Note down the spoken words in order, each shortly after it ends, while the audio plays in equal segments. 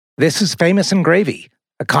This is Famous and Gravy,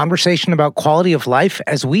 a conversation about quality of life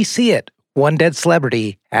as we see it, one dead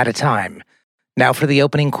celebrity at a time. Now for the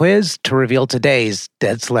opening quiz to reveal today's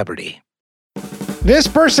dead celebrity. This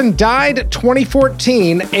person died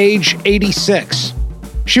 2014, age 86.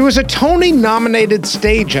 She was a Tony-nominated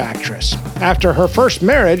stage actress. After her first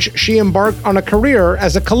marriage, she embarked on a career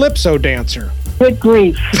as a calypso dancer. Good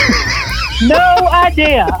grief. No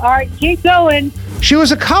idea. All right, keep going. She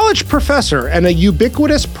was a college professor and a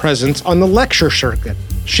ubiquitous presence on the lecture circuit.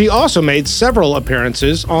 She also made several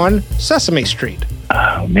appearances on Sesame Street.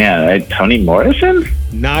 Oh, man, Toni Morrison?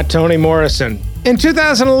 Not Toni Morrison. In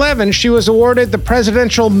 2011, she was awarded the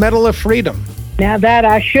Presidential Medal of Freedom. Now that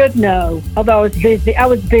I should know, although I was busy. I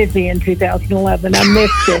was busy in 2011. I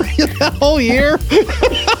missed it. The whole year?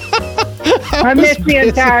 I missed the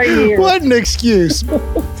entire year. What an excuse.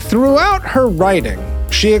 Throughout her writing,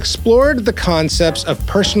 she explored the concepts of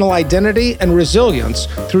personal identity and resilience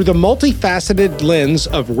through the multifaceted lens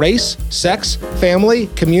of race, sex, family,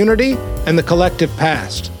 community, and the collective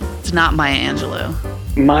past. It's not Maya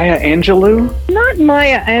Angelou. Maya Angelou? Not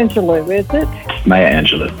Maya Angelou, is it? Maya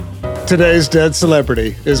Angelou. Today's dead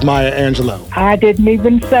celebrity is Maya Angelou. I didn't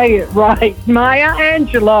even say it right. Maya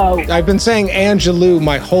Angelou. I've been saying Angelou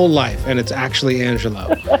my whole life, and it's actually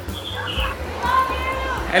Angelou.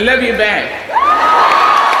 I love you back.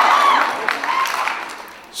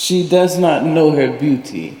 She does not know her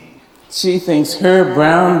beauty. She thinks her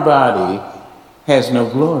brown body has no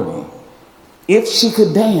glory. If she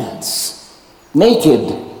could dance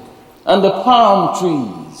naked under palm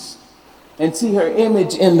trees and see her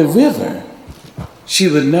image in the river, she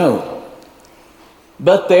would know.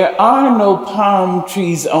 But there are no palm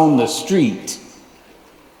trees on the street,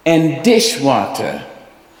 and dishwater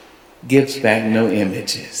gives back no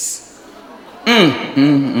images.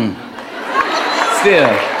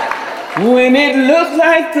 Still, when it looked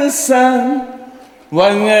like the sun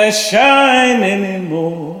wasn't shining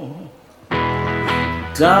anymore,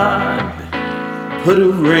 God put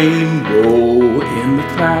a rainbow in the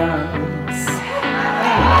clouds.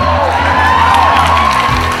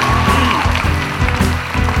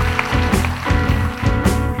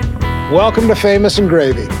 Welcome to Famous and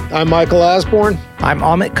Gravy. I'm Michael Osborne. I'm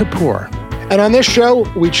Amit Kapoor. And on this show,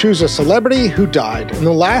 we choose a celebrity who died in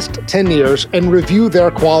the last 10 years and review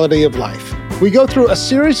their quality of life. We go through a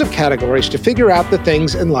series of categories to figure out the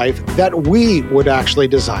things in life that we would actually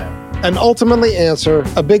desire and ultimately answer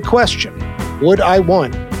a big question. Would I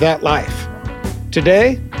want that life?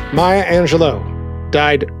 Today, Maya Angelou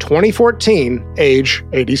died 2014, age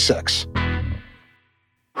 86.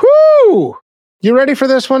 Whoo! You ready for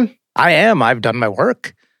this one? I am. I've done my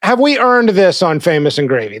work. Have we earned this on Famous and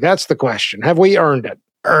Gravy? That's the question. Have we earned it?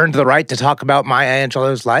 Earned the right to talk about Maya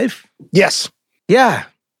Angelou's life? Yes. Yeah,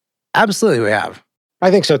 absolutely we have. I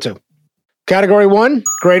think so too. Category 1,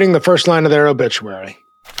 grading the first line of their obituary.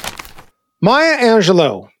 Maya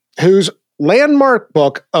Angelou, whose landmark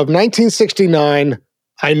book of 1969,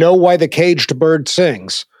 I Know Why the Caged Bird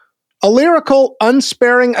Sings, a lyrical,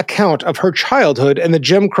 unsparing account of her childhood in the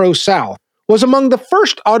Jim Crow South, was among the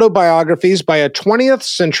first autobiographies by a 20th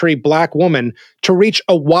century Black woman to reach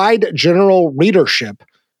a wide general readership,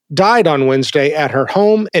 died on Wednesday at her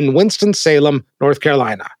home in Winston-Salem, North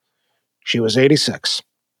Carolina. She was 86.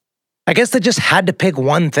 I guess they just had to pick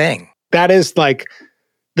one thing. That is like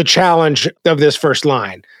the challenge of this first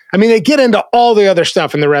line. I mean, they get into all the other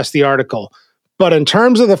stuff in the rest of the article, but in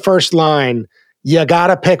terms of the first line, you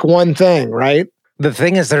gotta pick one thing, right? The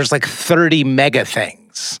thing is, there's like 30 mega things.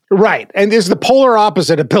 Right. And is the polar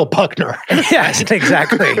opposite of Bill Buckner. Yes,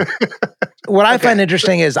 exactly. What I find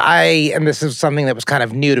interesting is and this is something that was kind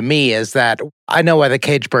of new to me, is that I Know Why the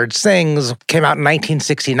Caged Bird Sings came out in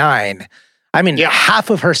 1969. I mean, half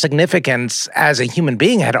of her significance as a human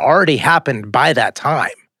being had already happened by that time.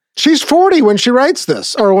 She's 40 when she writes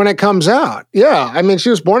this, or when it comes out. Yeah, I mean, she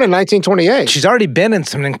was born in 1928. She's already been in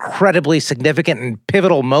some incredibly significant and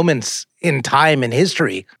pivotal moments in time and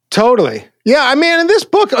history. Totally. Yeah, I mean, and this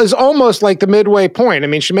book is almost like the midway point. I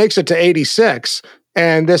mean, she makes it to 86,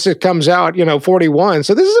 and it comes out, 41.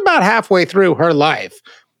 So this is about halfway through her life.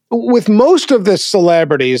 With most of the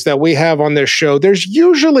celebrities that we have on this show, there's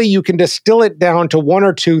usually, you can distill it down to one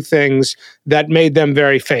or two things that made them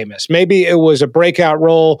very famous. Maybe it was a breakout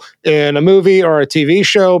role in a movie or a TV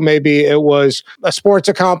show. Maybe it was a sports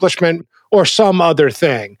accomplishment or some other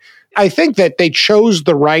thing. I think that they chose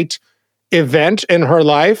the right event in her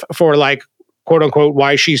life for, like, quote unquote,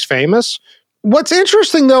 why she's famous. What's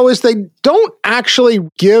interesting, though, is they don't actually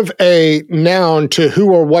give a noun to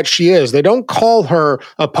who or what she is. They don't call her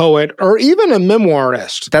a poet or even a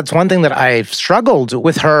memoirist. That's one thing that I've struggled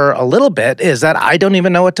with her a little bit, is that I don't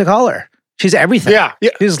even know what to call her. She's everything. Yeah.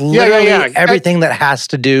 She's literally everything that has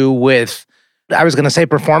to do with, I was going to say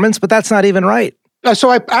performance, but that's not even right.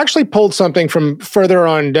 So I actually pulled something from further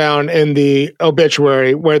on down in the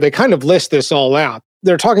obituary where they kind of list this all out.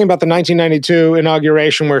 They're talking about the 1992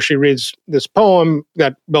 inauguration where she reads this poem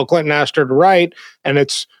that Bill Clinton asked her to write. And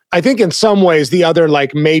it's, I think in some ways, the other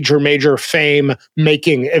like major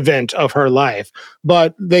fame-making event of her life.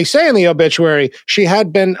 But they say in the obituary, she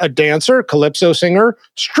had been a dancer, calypso singer,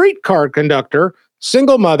 streetcar conductor,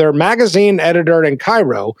 single mother, magazine editor in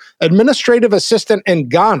Cairo, administrative assistant in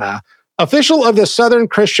Ghana, official of the Southern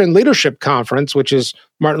Christian Leadership Conference, which is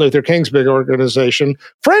Martin Luther King's big organization,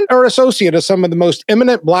 friend or associate of some of the most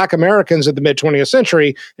eminent Black Americans of the mid-20th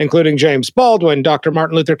century, including James Baldwin, Dr.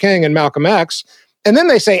 Martin Luther King, and Malcolm X. And then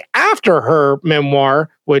they say after her memoir,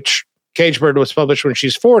 which Cagebird was published when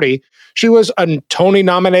she's 40, she was a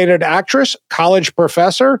Tony-nominated actress, college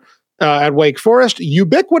professor, at Wake Forest,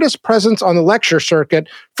 ubiquitous presence on the lecture circuit,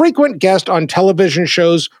 frequent guest on television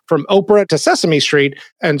shows from Oprah to Sesame Street,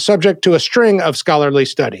 and subject to a string of scholarly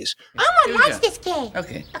studies. Elmo likes this game.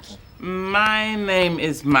 Okay. My name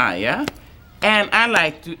is Maya, and I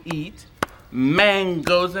like to eat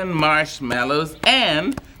mangoes and marshmallows,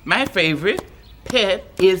 and my favorite pet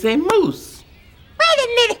is a moose. Wait a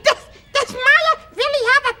minute. Does Maya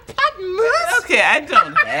really have a pet moose? Okay, I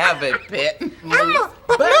don't have a pet moose. Elmo,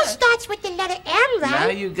 but moose starts with the letter M, right? Now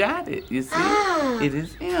you got it. You see? It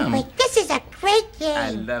is M. Wait, this is a great game.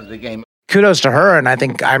 I love the game. Kudos to her, and I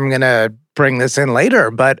think I'm going to bring this in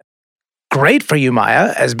later, but great for you,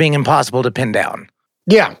 Maya, as being impossible to pin down.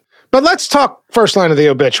 Yeah, but let's talk first line of the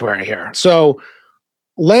obituary here. So,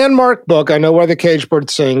 landmark book, I Know Where the Cagebird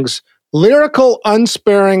Sings, lyrical,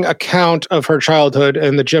 unsparing account of her childhood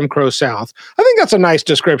in the Jim Crow South. I think that's a nice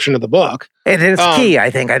description of the book. It is key,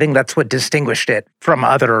 I think. I think that's what distinguished it from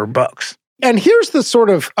other books. And here's the sort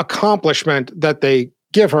of accomplishment that they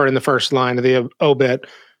give her in the first line of the obit.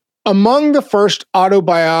 Among the first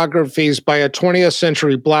autobiographies by a 20th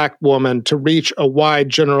century Black woman to reach a wide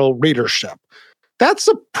general readership. That's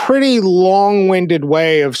a pretty long-winded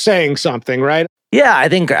way of saying something, right? Yeah, I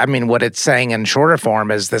think, what it's saying in shorter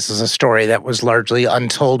form is this is a story that was largely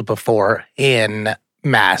untold before in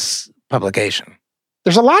mass publication.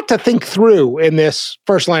 There's a lot to think through in this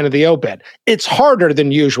first line of the obit. It's harder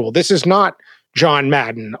than usual. This is not John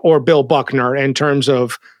Madden or Bill Buckner in terms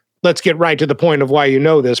of, let's get right to the point of why you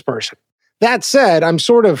know this person. That said, I'm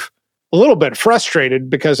sort of a little bit frustrated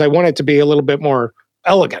because I want it to be a little bit more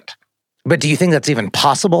elegant. But do you think that's even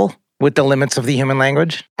possible with the limits of the human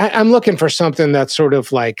language? I'm looking for something that's sort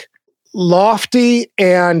of like lofty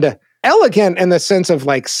and elegant in the sense of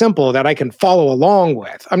like simple that I can follow along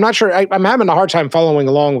with. I'm not sure. I'm having a hard time following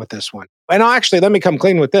along with this one. And actually, let me come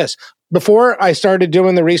clean with this. Before I started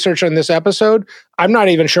doing the research on this episode, I'm not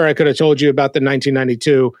even sure I could have told you about the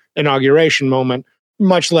 1992 inauguration moment,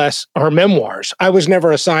 much less her memoirs. I was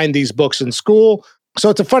never assigned these books in school. So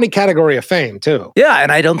it's a funny category of fame, too. Yeah,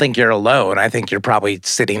 and I don't think you're alone. I think you're probably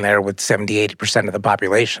sitting there with 70-80% of the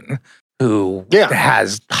population who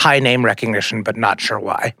has high name recognition, but not sure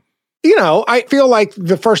why. You know, I feel like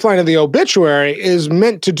the first line of the obituary is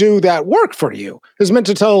meant to do that work for you. It's meant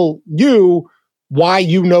to tell you why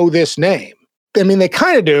you know this name. I mean, they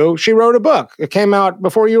kind of do. She wrote a book. It came out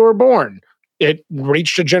before you were born. It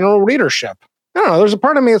reached a general readership. I don't know. There's a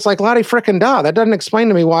part of me that's like, Lottie frickin' da. That doesn't explain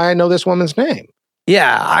to me why I know this woman's name.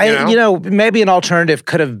 Yeah, maybe an alternative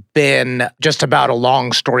could have been just about a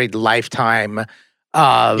long storied lifetime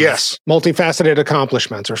of... Yes, multifaceted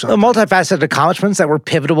accomplishments or something. Multifaceted accomplishments that were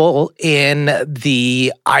pivotal in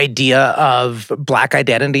the idea of Black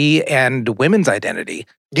identity and women's identity.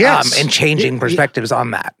 Yes. And changing perspectives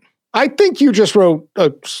on that. I think you just wrote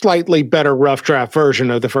a slightly better rough draft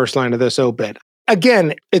version of the first line of this obit.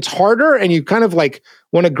 Again, it's harder and you kind of like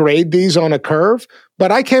want to grade these on a curve,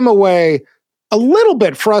 but I came away a little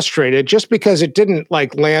bit frustrated just because it didn't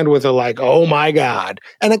like land with a like, oh my God.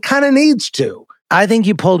 And it kind of needs to. I think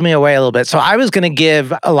you pulled me away a little bit. So I was going to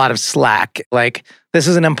give a lot of slack. Like, this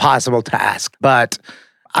is an impossible task, but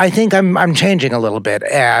I think I'm changing a little bit.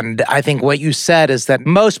 And I think what you said is that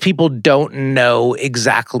most people don't know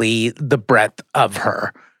exactly the breadth of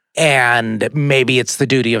her. And maybe it's the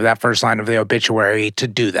duty of that first line of the obituary to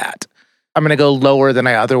do that. I'm going to go lower than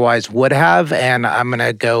I otherwise would have, and I'm going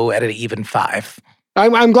to go at an even 5.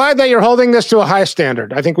 I'm glad that you're holding this to a high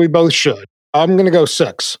standard. I think we both should. I'm going to go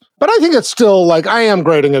 6. But I think it's still like, I am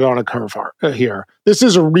grading it on a curve here. This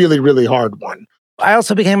is a really, really hard one. I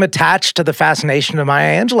also became attached to the fascination of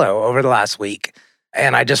Maya Angelou over the last week.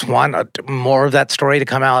 And I just want more of that story to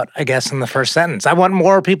come out, I guess, in the first sentence. I want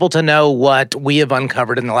more people to know what we have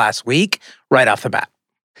uncovered in the last week right off the bat.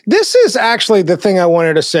 This is actually the thing I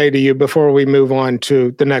wanted to say to you before we move on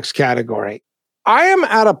to the next category. I am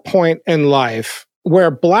at a point in life where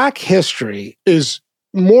Black history is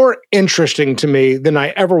more interesting to me than I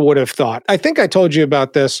ever would have thought. I think I told you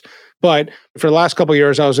about this, but for the last couple of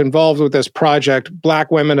years, I was involved with this project,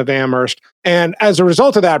 Black Women of Amherst. And as a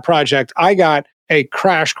result of that project, I got a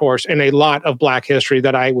crash course in a lot of Black history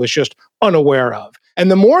that I was just unaware of.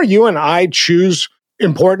 And the more you and I choose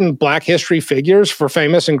important Black history figures for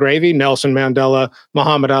famous and gravy, Nelson Mandela,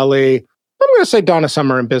 Muhammad Ali, I'm going to say Donna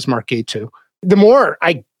Summer and Biz Markie too, the more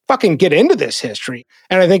I fucking get into this history.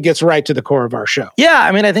 And I think gets right to the core of our show. Yeah,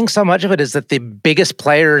 I mean, I think so much of it is that the biggest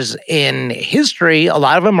players in history, a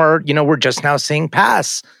lot of them are, we're just now seeing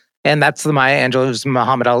pass. And that's the Maya Angelou's,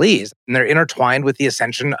 Muhammad Ali's. And they're intertwined with the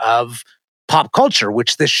ascension of pop culture,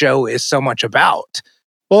 which this show is so much about.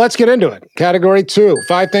 Well, let's get into it. Category 2,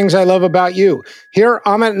 5 things I love about you. Here,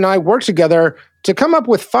 Amit and I work together to come up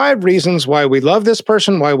with 5 reasons why we love this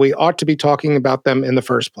person, why we ought to be talking about them in the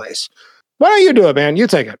first place. Why don't you do it, man? You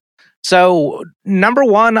take it. So, number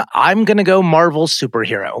 1, I'm going to go Marvel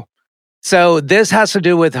superhero. So this has to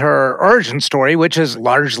do with her origin story, which is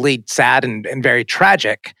largely sad and very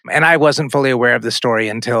tragic. And I wasn't fully aware of the story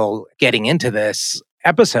until getting into this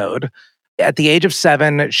episode. At the age of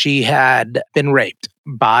 7, she had been raped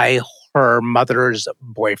by her mother's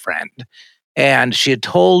boyfriend. And she had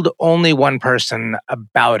told only one person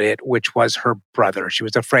about it, which was her brother. She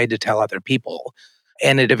was afraid to tell other people.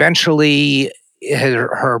 And it eventually,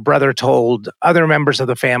 her brother told other members of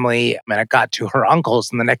the family, and it got to her uncles.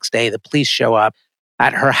 And the next day, the police show up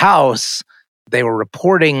at her house. They were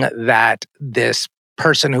reporting that this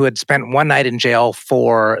person who had spent one night in jail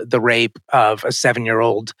for the rape of a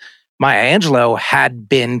 7-year-old Maya Angelou had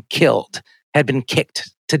been killed, had been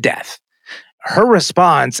kicked to death. Her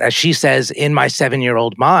response, as she says, in my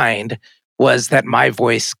 7-year-old mind, was that my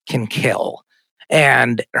voice can kill.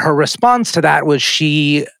 And her response to that was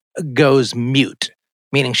she goes mute,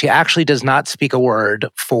 meaning she actually does not speak a word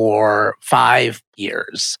for 5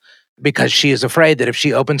 years because she is afraid that if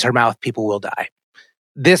she opens her mouth, people will die.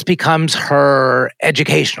 This becomes her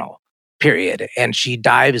educational period. And she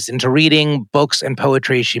dives into reading books and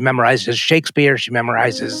poetry. She memorizes Shakespeare. She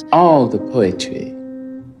memorizes all the poetry.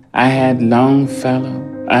 I had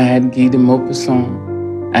Longfellow. I had Guy de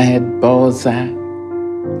Maupassant. I had Balzac.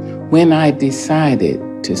 When I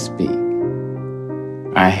decided to speak,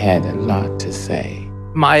 I had a lot to say.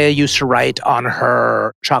 Maya used to write on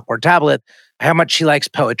her chalkboard tablet how much she likes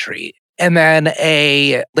poetry. And then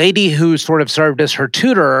a lady who sort of served as her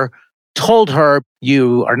tutor told her,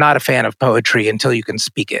 you are not a fan of poetry until you can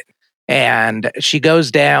speak it. And she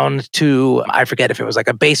goes down to, I forget if it was like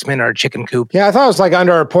a basement or a chicken coop. Yeah, I thought it was like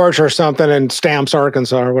under a porch or something in Stamps,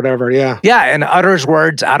 Arkansas or whatever, yeah. Yeah, and utters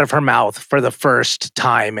words out of her mouth for the first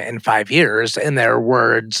time in 5 years, and they're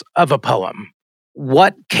words of a poem.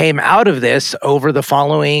 What came out of this over the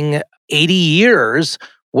following 80 years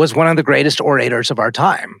was one of the greatest orators of our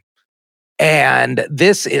time. And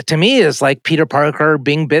this, to me, is like Peter Parker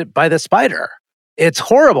being bit by the spider. It's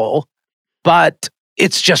horrible, but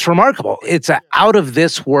it's just remarkable. It's an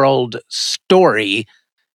out-of-this-world story,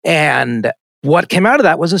 and what came out of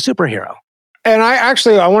that was a superhero. And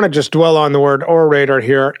I want to just dwell on the word orator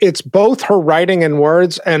here. It's both her writing and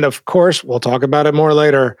words, and of course, we'll talk about it more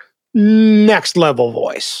later, next-level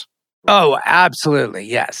voice. Oh, absolutely,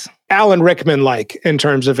 yes. Alan Rickman-like in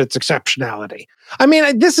terms of its exceptionality. I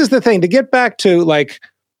mean, this is the thing, to get back to,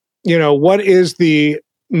 what is the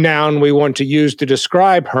noun we want to use to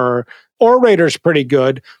describe her. Orator's pretty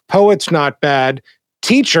good. Poet's not bad.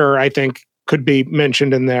 Teacher, I think, could be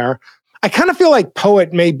mentioned in there. I kind of feel like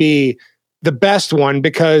poet may be the best one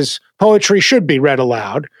because poetry should be read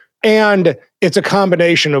aloud, and it's a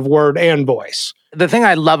combination of word and voice. The thing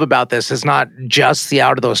I love about this is not just the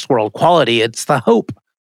out-of-this-world quality, it's the hope.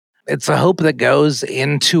 It's a hope that goes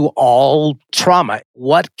into all trauma.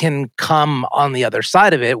 What can come on the other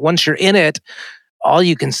side of it? Once you're in it, all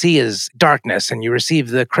you can see is darkness, and you receive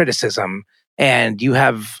the criticism, and you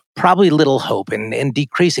have probably little hope and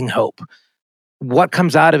decreasing hope. What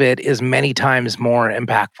comes out of it is many times more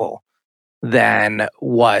impactful than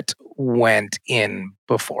what went in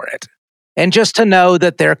before it. And just to know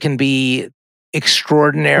that there can be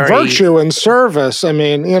extraordinary virtue and service. I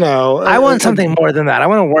mean, I want something more than that. I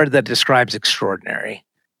want a word that describes extraordinary.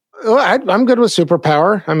 Well, I'm good with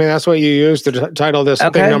superpower. I mean, that's what you use to title this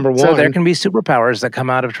thing number one. So there can be superpowers that come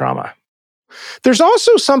out of trauma. There's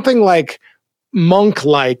also something like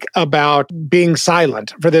monk-like about being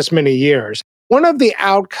silent for this many years. One of the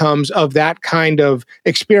outcomes of that kind of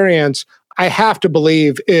experience, I have to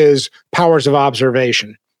believe, is powers of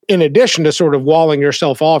observation. In addition to sort of walling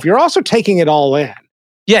yourself off, you're also taking it all in.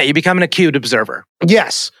 Yeah, you become an acute observer.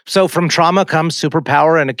 Yes. So from trauma comes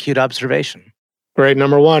superpower and acute observation. Great.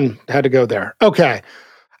 Number one, had to go there. Okay.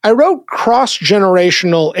 I wrote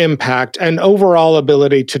cross-generational impact and overall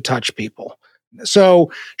ability to touch people.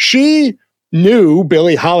 So she knew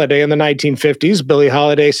Billie Holiday in the 1950s. Billie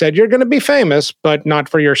Holiday said, "You're going to be famous, but not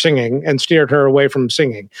for your singing," and steered her away from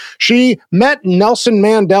singing. She met Nelson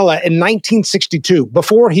Mandela in 1962,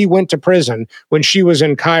 before he went to prison when she was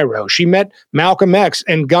in Cairo. She met Malcolm X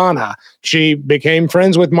in Ghana. She became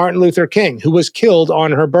friends with Martin Luther King, who was killed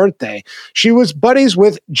on her birthday. She was buddies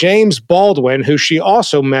with James Baldwin, who she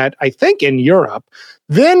also met, I think, in Europe.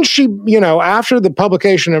 Then she, after the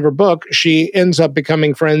publication of her book, she ends up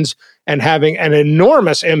becoming friends and having an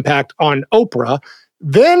enormous impact on Oprah.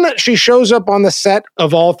 Then she shows up on the set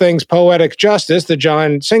of all things Poetic Justice, the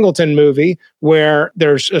John Singleton movie, where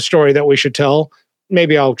there's a story that we should tell.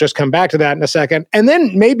 Maybe I'll just come back to that in a second. And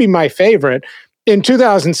then maybe my favorite, in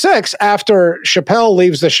 2006, after Chappelle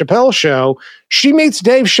leaves the Chappelle Show, she meets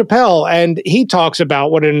Dave Chappelle, and he talks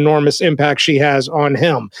about what an enormous impact she has on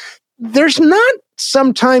him. There's not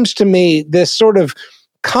sometimes, to me, this sort of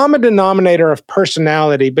common denominator of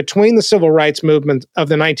personality between the civil rights movement of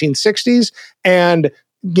the 1960s and,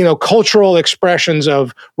 cultural expressions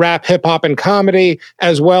of rap, hip hop, and comedy,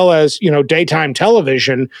 as well as, daytime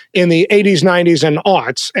television in the 80s, 90s, and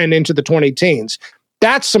aughts and into the 2010s.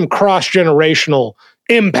 That's some cross-generational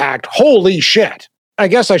impact. Holy shit. I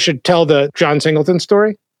guess I should tell the John Singleton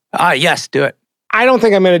story. Yes, do it. I don't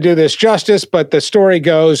think I'm going to do this justice, but the story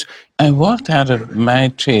goes. I walked out of my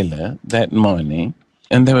trailer that morning,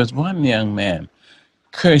 and there was one young man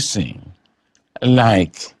cursing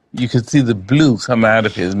like you could see the blue come out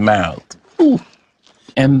of his mouth. Ooh.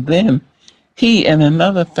 And then he and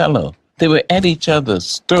another fellow, they were at each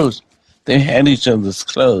other's throats. They had each other's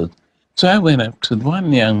clothes. So I went up to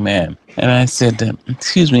one young man, and I said,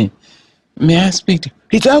 "Excuse me, may I speak to you?"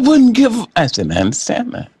 He said, I said, "I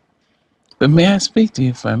understand that. But may I speak to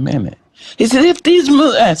you for a minute?" He said, "If these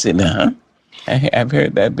moves," I said, I've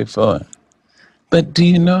heard that before. "But do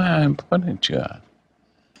you know how important you are?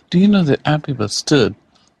 Do you know that our people stood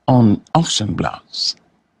on auction blocks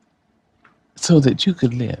so that you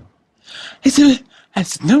could live?" I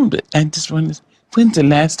said, "No, but I just wonder, when's the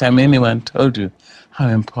last time anyone told you how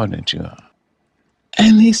important you are?"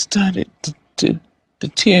 And he started the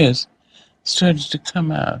tears started to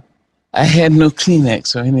come out. I had no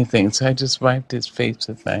Kleenex or anything, so I just wiped his face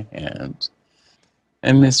with my hands.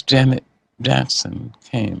 And Miss Janet Jackson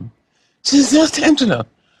came. She said, "Angelo,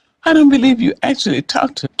 I don't believe you actually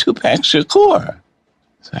talked to Tupac Shakur."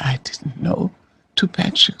 So I didn't know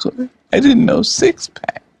Tupac Shakur. I didn't know Six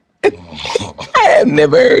Pack. I had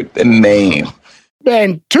never heard the name.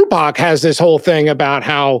 And Tupac has this whole thing about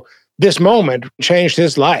how this moment changed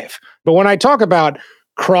his life. But when I talk about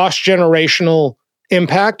cross-generational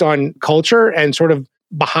impact on culture and sort of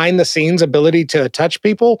behind the scenes ability to touch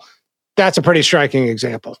people, that's a pretty striking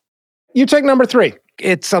example. You take number 3.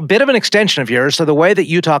 It's a bit of an extension of yours. So the way that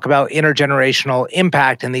you talk about intergenerational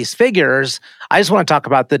impact in these figures, I just want to talk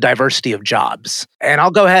about the diversity of jobs. And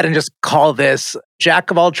I'll go ahead and just call this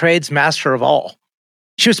jack of all trades, master of all.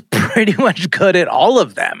 She was pretty much good at all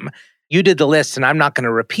of them. You did the list, and I'm not going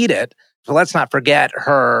to repeat it. So let's not forget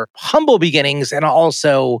her humble beginnings and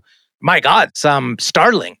also, my God, some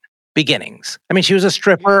startling beginnings. I mean, she was a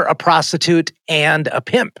stripper, a prostitute, and a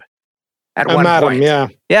pimp at one point.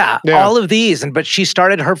 Yeah, all of these. But she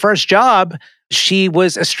started her first job. She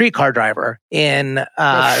was a streetcar driver in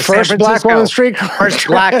San Francisco. Black woman streetcar.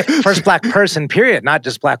 First black person, period, not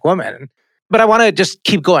just black woman. But I want to just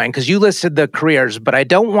keep going because you listed the careers, but I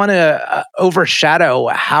don't want to overshadow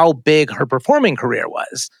how big her performing career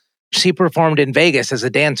was. She performed in Vegas as a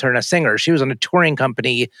dancer and a singer. She was on a touring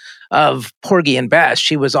company of Porgy and Bess.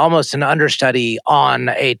 She was almost an understudy on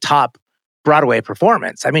a top Broadway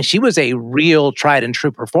performance. I mean, she was a real tried and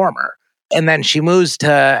true performer. And then she moves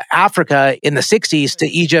to Africa in the 60s, to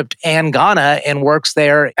Egypt and Ghana, and works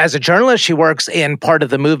there as a journalist. She works in part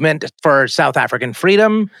of the movement for South African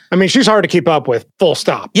freedom. I mean, she's hard to keep up with, full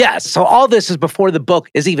stop. Yes. So all this is before the book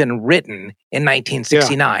is even written in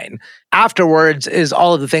 1969. Yeah. Afterwards is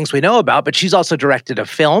all of the things we know about, but she's also directed a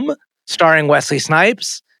film starring Wesley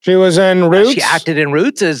Snipes. She was in Roots. She acted in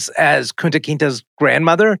Roots as Kunta Kinte's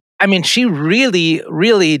grandmother. I mean, she really,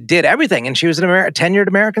 really did everything. And she was a tenured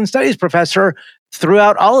American Studies professor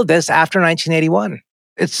throughout all of this after 1981.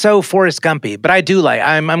 It's so Forrest Gumpy, but I do like,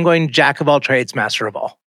 I'm going jack of all trades, master of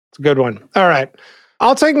all. It's a good one. All right.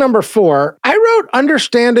 I'll take number 4. I wrote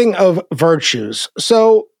Understanding of Virtues.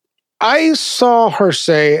 So I saw her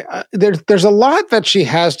say, there's a lot that she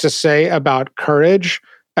has to say about courage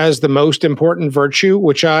as the most important virtue,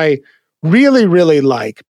 which I really, really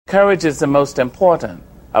like. Courage is the most important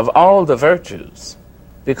of all the virtues,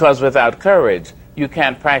 because without courage, you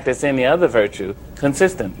can't practice any other virtue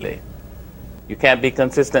consistently. You can't be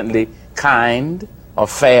consistently kind or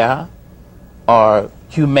fair or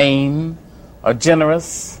humane or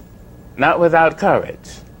generous, not without courage.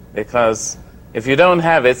 Because if you don't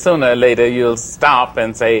have it, sooner or later you'll stop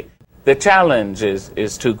and say, the challenge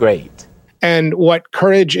is too great. And what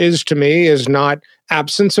courage is to me is not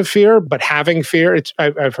absence of fear, but having fear.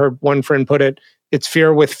 I've heard one friend put it, it's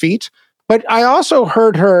fear with feet. But I also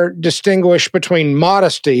heard her distinguish between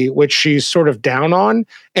modesty, which she's sort of down on,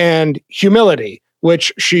 and humility,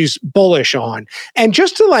 which she's bullish on. And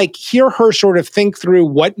just to hear her sort of think through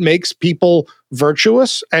what makes people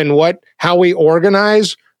virtuous and how we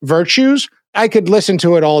organize virtues, I could listen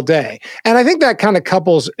to it all day. And I think that kind of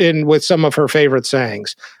couples in with some of her favorite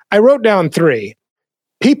sayings. I wrote down 3.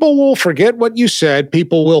 People will forget what you said,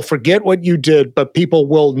 people will forget what you did, but people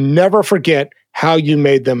will never forget how you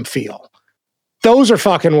made them feel. Those are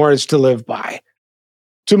fucking words to live by.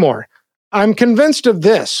 2 more. I'm convinced of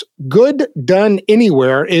this. Good done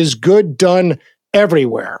anywhere is good done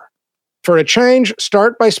everywhere. For a change,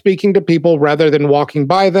 start by speaking to people rather than walking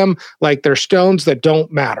by them like they're stones that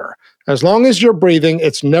don't matter. As long as you're breathing,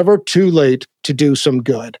 it's never too late to do some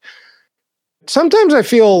good. Sometimes I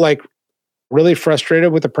feel really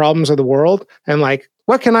frustrated with the problems of the world and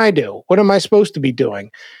what can I do? What am I supposed to be doing?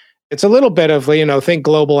 It's a little bit of, think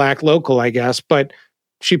global, act local, I guess, but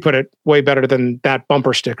she put it way better than that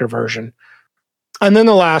bumper sticker version. And then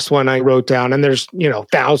the last one I wrote down, and there's,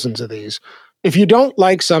 thousands of these. If you don't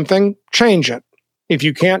like something, change it. If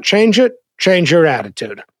you can't change it, change your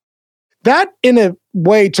attitude. That, in a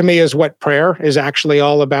way, to me, is what prayer is actually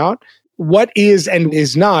all about. What is and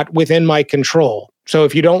is not within my control. So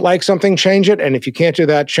if you don't like something, change it. And if you can't do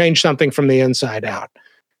that, change something from the inside out.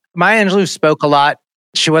 Maya Angelou spoke a lot.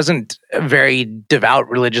 She wasn't very devout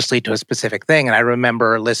religiously to a specific thing. And I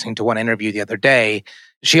remember listening to one interview the other day.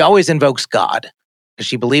 She always invokes God because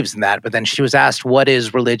she believes in that. But then she was asked, what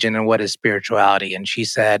is religion and what is spirituality? And she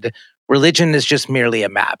said, religion is just merely a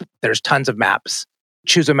map. There's tons of maps.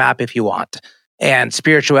 Choose a map if you want. And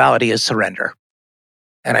spirituality is surrender.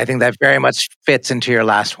 And I think that very much fits into your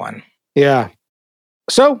last one. Yeah.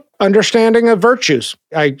 So, understanding of virtues.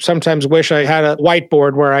 I sometimes wish I had a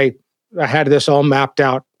whiteboard where I had this all mapped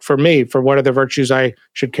out for me, for what are the virtues I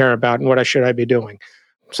should care about and what should I be doing.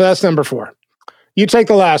 So that's number 4. You take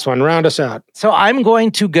the last one, round us out. So I'm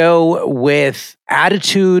going to go with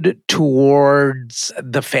attitude towards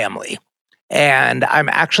the family. And I'm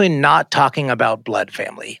actually not talking about blood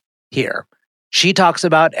family here. She talks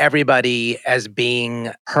about everybody as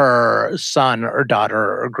being her son or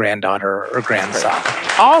daughter or granddaughter or grandson.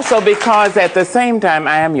 Also because at the same time,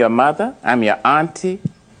 I am your mother, I'm your auntie,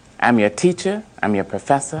 I'm your teacher, I'm your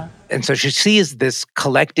professor. And so she sees this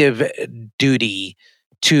collective duty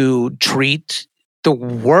to treat the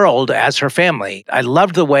world as her family. I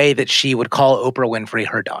loved the way that she would call Oprah Winfrey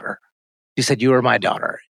her daughter. She said, you are my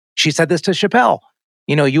daughter. She said this to Chappelle,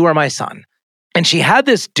 you are my son. And she had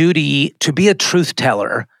this duty to be a truth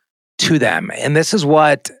teller to them. And this is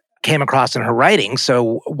what came across in her writing.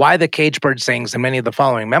 So Why the Caged Bird Sings and many of the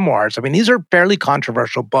following memoirs, these are fairly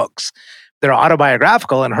controversial books. They're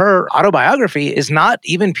autobiographical, and her autobiography is not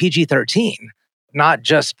even PG-13. Not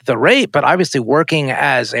just the rape, but obviously working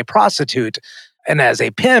as a prostitute and as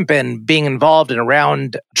a pimp and being involved in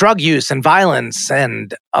around drug use and violence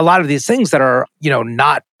and a lot of these things that are,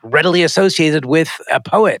 not readily associated with a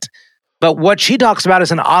poet. But what she talks about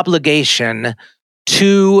is an obligation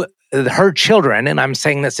to her children, and I'm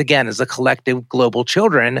saying this again as a collective global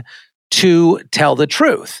children, to tell the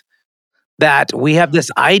truth. That we have this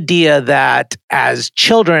idea that as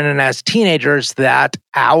children and as teenagers, that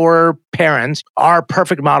our parents are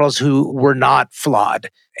perfect models who were not flawed.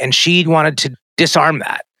 And she wanted to disarm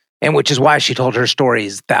that, and which is why she told her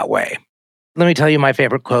stories that way. Let me tell you my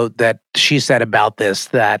favorite quote that she said about this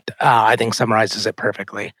that I think summarizes it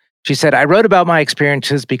perfectly. She said, I wrote about my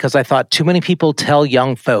experiences because I thought too many people tell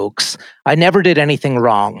young folks, I never did anything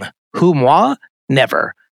wrong. Who, moi?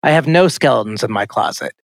 Never. I have no skeletons in my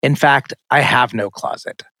closet. In fact, I have no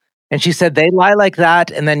closet. And she said they lie like that,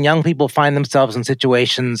 and then young people find themselves in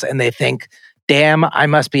situations and they think, damn, I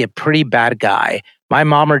must be a pretty bad guy. My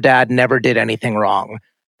mom or dad never did anything wrong.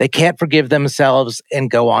 They can't forgive themselves and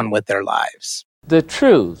go on with their lives. The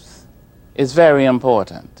truth is very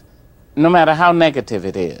important, no matter how negative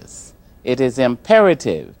it is. It is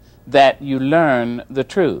imperative that you learn the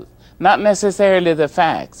truth, not necessarily the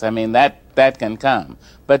facts. I mean, that can come,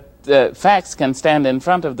 but the facts can stand in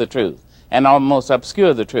front of the truth and almost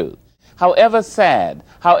obscure the truth. However sad,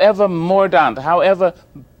 however mordant, however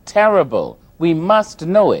terrible, we must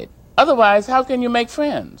know it. Otherwise, how can you make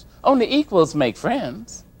friends? Only equals make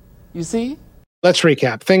friends, you see? Let's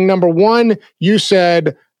recap. Thing number 1, you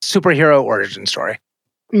said... superhero origin story.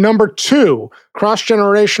 Number 2,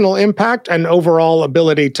 cross-generational impact and overall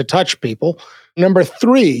ability to touch people. Number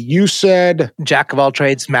 3, you said... jack of all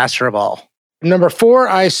trades, master of all. Number 4,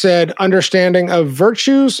 I said understanding of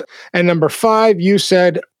virtues. And number 5, you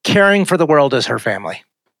said... caring for the world as her family.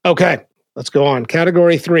 Okay, let's go on.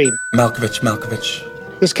 Category 3. Malkovich.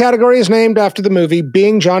 This category is named after the movie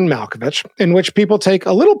Being John Malkovich, in which people take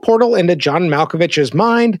a little portal into John Malkovich's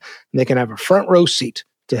mind, and they can have a front row seat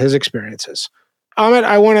to his experiences. Amit,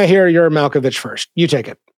 I want to hear your Malkovich first. You take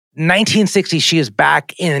it. 1960, she is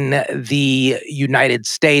back in the United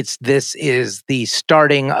States. This is the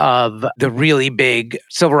starting of the really big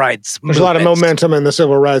civil rights movement. There's a lot of momentum in the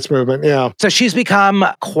civil rights movement, yeah. So she's become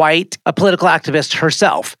quite a political activist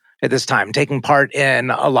herself at this time, taking part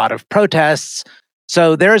in a lot of protests.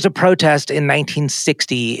 So there is a protest in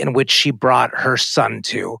 1960 in which she brought her son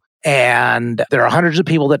to. And there are hundreds of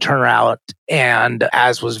people that turn out. And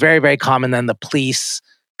as was very, very common, then the police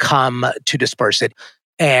come to disperse it.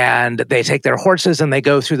 And they take their horses and they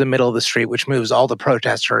go through the middle of the street, which moves all the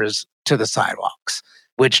protesters to the sidewalks,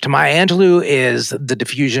 which to Maya Angelou is the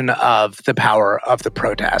diffusion of the power of the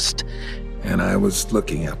protest. And I was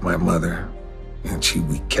looking at my mother, and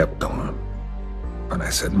we kept on. And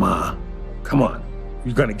I said, Ma, come on,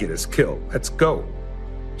 you're gonna get us killed. Let's go.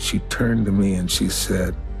 She turned to me and she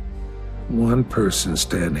said, one person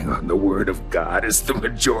standing on the word of God is the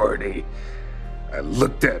majority. I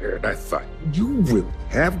looked at her and I thought, you really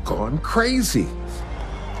have gone crazy.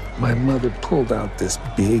 My mother pulled out this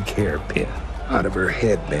big hairpin out of her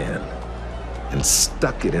headband and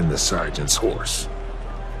stuck it in the sergeant's horse.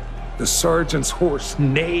 The sergeant's horse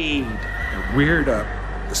neighed and reared up.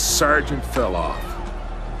 The sergeant fell off.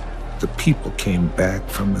 The people came back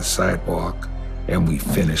from the sidewalk and we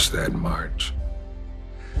finished that march.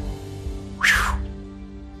 Whew.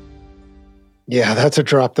 Yeah, that's a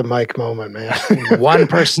drop the mic moment, man. One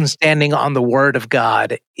person standing on the word of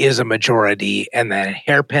God is a majority, and then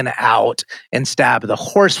hairpin out and stab. The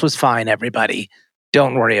horse was fine, everybody.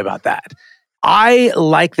 Don't worry about that. I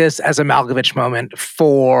like this as a Malkovich moment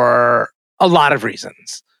for a lot of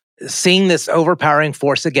reasons. Seeing this overpowering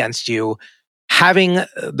force against you, having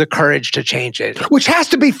the courage to change it. Which has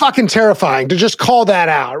to be fucking terrifying to just call that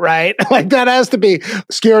out, right? Like that has to be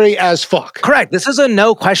scary as fuck. Correct. This is a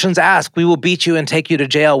no questions asked. We will beat you and take you to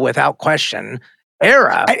jail without question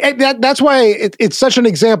era. That's why it's such an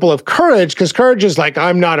example of courage, because courage is like,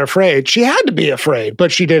 I'm not afraid. She had to be afraid, but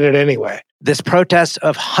she did it anyway. This protest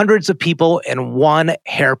of hundreds of people in one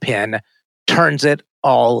hairpin turns it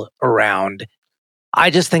all around. I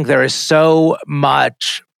just think there is so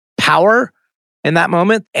much power in that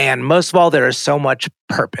moment. And most of all, there is so much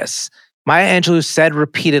purpose. Maya Angelou said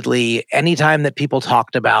repeatedly, anytime that people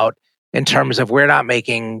talked about in terms of we're not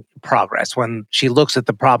making progress, when she looks at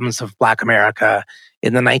the problems of Black America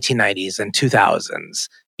in the 1990s and 2000s,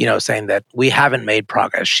 saying that we haven't made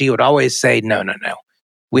progress, she would always say, no,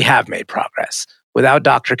 we have made progress. Without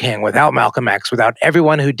Dr. King, without Malcolm X, without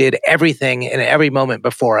everyone who did everything in every moment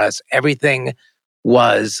before us, everything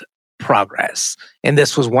was progress. And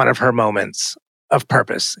this was one of her moments of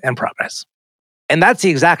purpose and progress. And that's the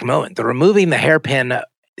exact moment. The removing the hairpin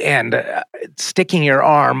and sticking your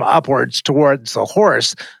arm upwards towards the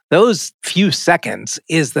horse, those few seconds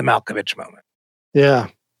is the Malkovich moment. Yeah.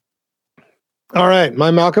 All right,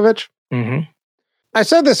 my Malkovich? Mm-hmm. I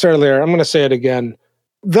said this earlier. I'm going to say it again.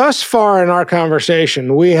 Thus far in our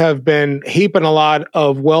conversation, we have been heaping a lot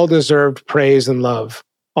of well-deserved praise and love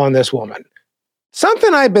on this woman.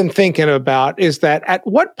 Something I've been thinking about is that at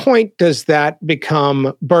what point does that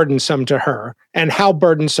become burdensome to her? And how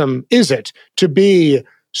burdensome is it to be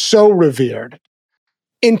so revered?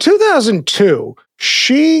 In 2002,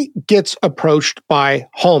 she gets approached by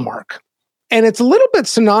Hallmark. And it's a little bit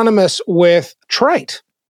synonymous with trite.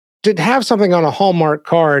 To have something on a Hallmark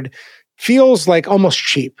card feels like almost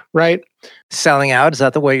cheap, right? Selling out, is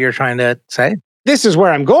that the way you're trying to say? This is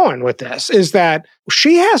where I'm going with this, is that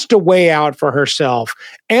she has to weigh out for herself,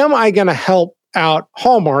 am I going to help out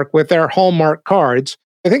Hallmark with their Hallmark cards?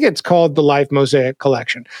 I think it's called the Life Mosaic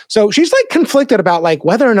Collection. So she's like conflicted about like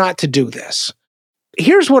whether or not to do this.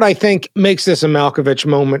 Here's what I think makes this a Malkovich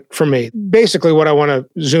moment for me. Basically, what I want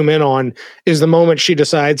to zoom in on is the moment she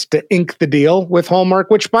decides to ink the deal with Hallmark,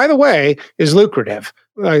 which, by the way, is lucrative.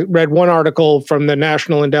 I read one article from the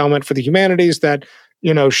National Endowment for the Humanities that,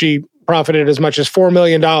 she profited as much as $4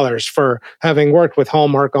 million for having worked with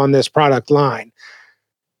Hallmark on this product line.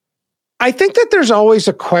 I think that there's always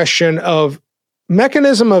a question of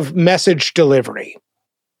mechanism of message delivery.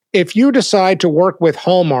 If you decide to work with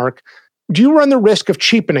Hallmark, do you run the risk of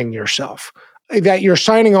cheapening yourself? That you're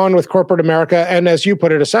signing on with corporate America and, as you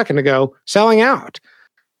put it a second ago, selling out.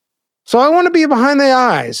 So I want to be behind the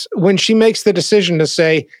eyes when she makes the decision to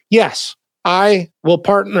say, yes, I will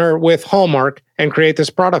partner with Hallmark and create this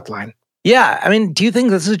product line. Yeah. I mean, do you think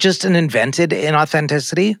this is just an invented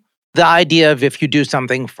inauthenticity? The idea of if you do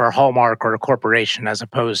something for Hallmark or a corporation as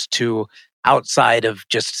opposed to outside of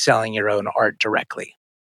just selling your own art directly.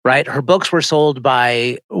 Right? Her books were sold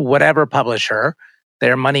by whatever publisher.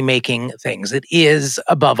 They're money-making things. It is,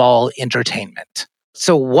 above all, entertainment.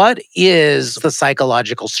 So what is the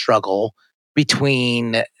psychological struggle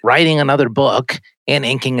between writing another book and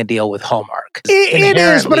inking a deal with Hallmark? It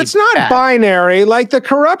is, but it's not binary. Like the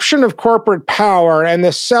corruption of corporate power and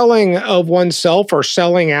the selling of oneself or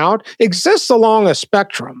selling out exists along a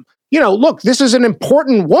spectrum. Look, this is an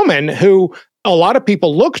important woman who a lot of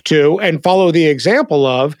people look to and follow the example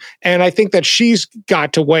of. And I think that she's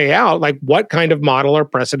got to weigh out, like, what kind of model or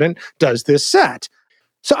precedent does this set?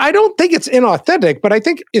 So I don't think it's inauthentic, but I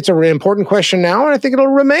think it's an important question now, and I think it'll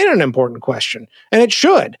remain an important question. And it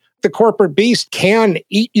should. The corporate beast can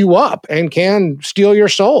eat you up and can steal your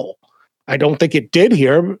soul. I don't think it did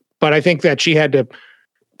here, but I think that she had to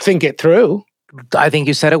think it through. I think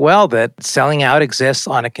you said it well, that selling out exists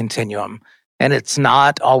on a continuum. And it's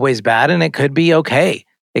not always bad, and it could be okay.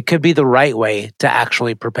 It could be the right way to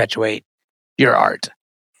actually perpetuate your art.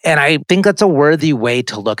 And I think that's a worthy way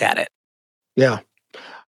to look at it. Yeah.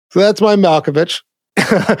 So that's my Malkovich.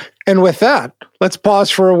 And with that, let's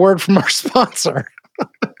pause for a word from our sponsor.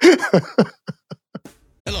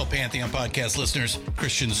 Hello, Pantheon podcast listeners.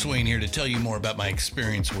 Christian Swain here to tell you more about my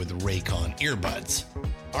experience with Raycon earbuds.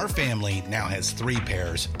 Our family now has 3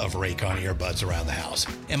 pairs of Raycon earbuds around the house,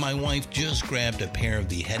 and my wife just grabbed a pair of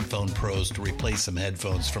the Headphone Pros to replace some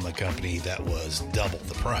headphones from a company that was double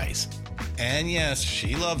the price. And yes,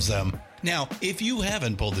 she loves them. Now, if you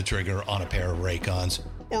haven't pulled the trigger on a pair of Raycons,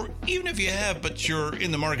 or even if you have, but you're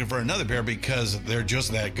in the market for another pair because they're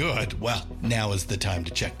just that good, well, now is the time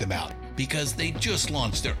to check them out, because they just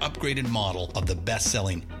launched their upgraded model of the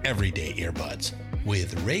best-selling everyday earbuds.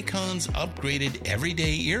 With Raycon's upgraded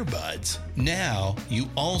everyday earbuds, now you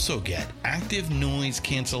also get active noise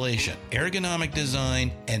cancellation, ergonomic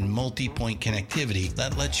design, and multi-point connectivity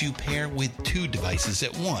that lets you pair with 2 devices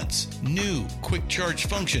at once. New quick charge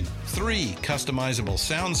function, 3 customizable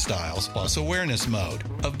sound styles, plus awareness mode.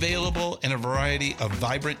 Available in a variety of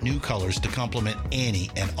vibrant new colors to complement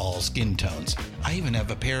any and all skin tones. I even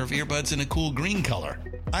have a pair of earbuds in a cool green color.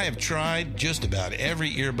 I have tried just about every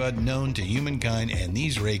earbud known to humankind, and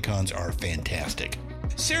these Raycons are fantastic.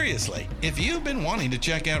 Seriously, if you've been wanting to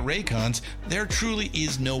check out Raycons, there truly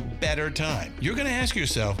is no better time. You're going to ask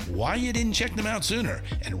yourself why you didn't check them out sooner,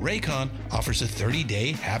 and Raycon offers a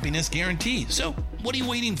 30-day happiness guarantee. So what are you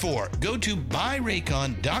waiting for? Go to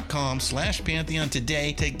buyraycon.com/Pantheon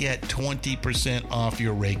today to get 20% off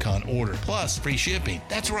your Raycon order, plus free shipping.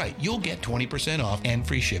 That's right, you'll get 20% off and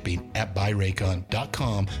free shipping at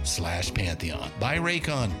buyraycon.com/Pantheon.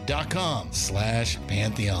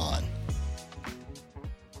 buyraycon.com/Pantheon.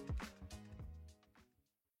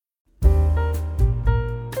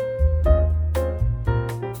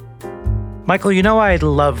 Michael, you know I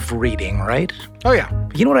love reading, right? Oh, yeah.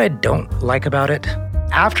 But you know what I don't like about it?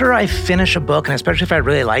 After I finish a book, and especially if I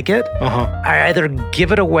really like it, I either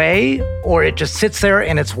give it away or it just sits there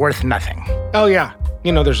and it's worth nothing. Oh, yeah.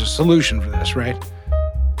 There's a solution for this, right?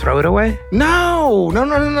 Throw it away? No.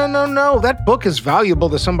 That book is valuable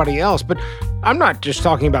to somebody else, but I'm not just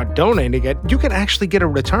talking about donating it. You can actually get a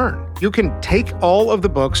return. You can take all of the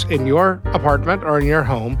books in your apartment or in your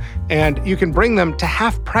home, and you can bring them to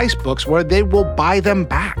half-price books where they will buy them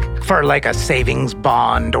back. For like a savings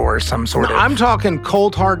bond or some sort of... I'm talking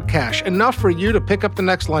cold hard cash. Enough for you to pick up the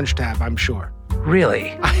next lunch tab, I'm sure.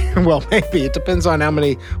 Really? Well, maybe. It depends on how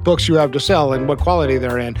many books you have to sell and what quality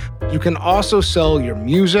they're in. You can also sell your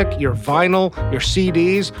music, your vinyl, your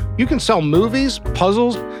CDs. You can sell movies,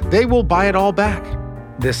 puzzles. They will buy it all back.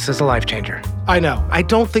 This is a life changer. I know. I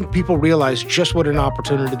don't think people realize just what an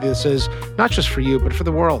opportunity this is, not just for you, but for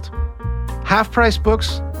the world. Half Price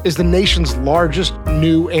Books is the nation's largest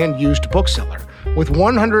new and used bookseller, with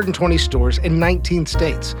 120 stores in 19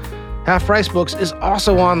 states. Half Price Books is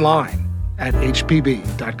also online at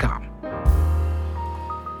hpb.com.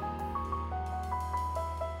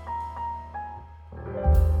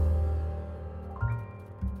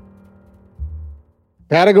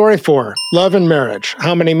 Category 4, love and marriage.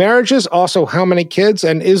 How many marriages? Also, how many kids?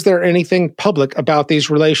 And is there anything public about these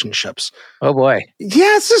relationships? Oh, boy.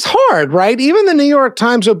 Yeah, this is hard, right? Even the New York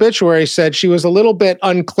Times obituary said she was a little bit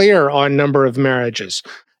unclear on number of marriages.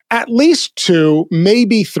 At least 2,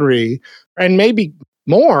 maybe 3, and maybe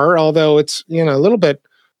more, although it's, a little bit,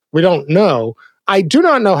 we don't know. I do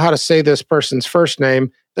not know how to say this person's first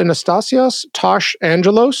name. Anastasios Tosh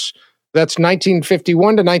Angelos. That's 1951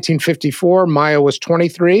 to 1954. Maya was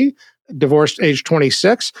 23, divorced age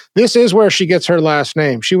 26. This is where she gets her last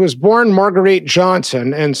name. She was born Marguerite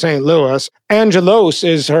Johnson in St. Louis. Angelos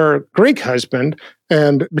is her Greek husband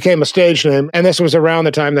and became a stage name. And this was around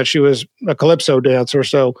the time that she was a calypso dancer.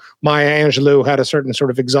 So Maya Angelou had a certain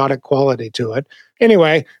sort of exotic quality to it.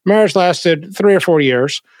 Anyway, marriage lasted 3 or 4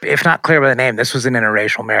 years. If not clear by the name, this was an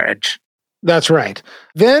interracial marriage. That's right.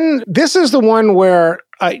 Then this is the one where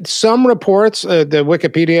some reports, the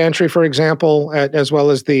Wikipedia entry, for example, as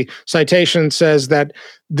well as the citation, says that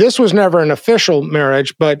this was never an official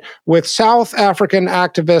marriage, but with South African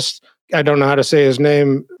activist, I don't know how to say his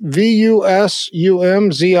name,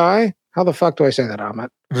 Vusumzi. How the fuck do I say that,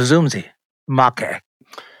 Ahmet? Vusumzi. Make.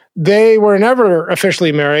 They were never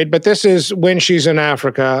officially married, but this is when she's in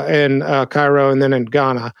Africa, in Cairo and then in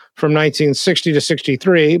Ghana. From 1960 to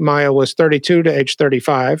 63, Maya was 32 to age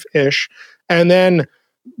 35-ish. And then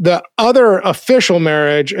the other official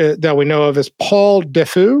marriage that we know of is Paul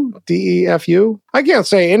Defu, D-E-F-U. I can't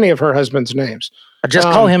say any of her husband's names. Just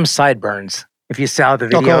call him Sideburns, if you saw the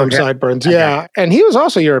video. I'll call him Sideburns, yeah. And he was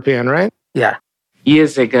also European, right? Yeah.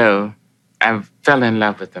 Years ago, I fell in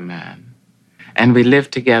love with a man. And we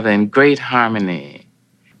lived together in great harmony.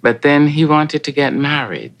 But then he wanted to get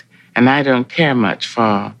married, and I don't care much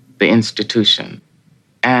for the institution.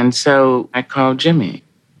 And so I called Jimmy.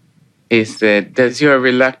 He said, does your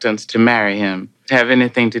reluctance to marry him have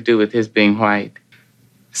anything to do with his being white?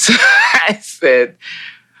 So I said,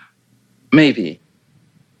 maybe.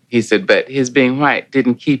 He said, but his being white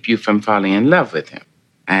didn't keep you from falling in love with him.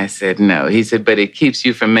 I said, no. He said, but it keeps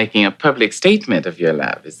you from making a public statement of your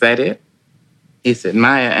love. Is that it? He said,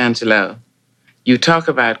 Maya Angelou, you talk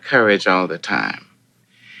about courage all the time.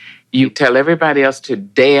 You tell everybody else to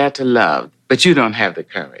dare to love, but you don't have the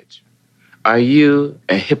courage. Are you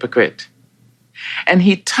a hypocrite? And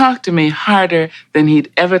he talked to me harder than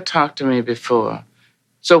he'd ever talked to me before.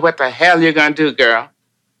 So what the hell you gonna do, girl?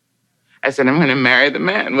 I said, I'm gonna marry the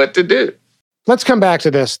man. What to do? Let's come back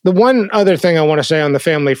to this. The one other thing I want to say on the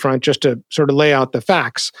family front, just to sort of lay out the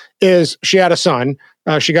facts, is she had a son.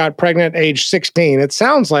 She got pregnant age 16. It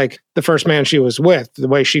sounds like the first man she was with, the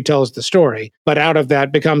way she tells the story. But out of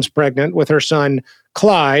that becomes pregnant with her son,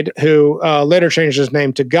 Clyde, who later changed his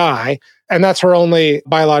name to Guy. And that's her only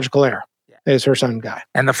biological heir, is her son, Guy.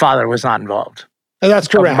 And the father was not involved. That's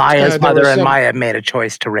correct. So Maya's mother and Maya made a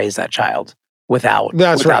choice to raise that child without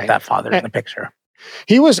that father in the picture.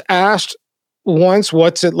 He was asked once,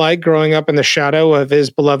 what's it like growing up in the shadow of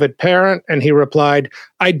his beloved parent? And he replied,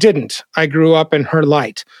 I didn't. I grew up in her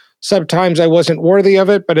light. Sometimes I wasn't worthy of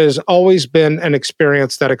it, but it has always been an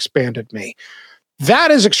experience that expanded me.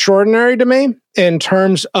 That is extraordinary to me in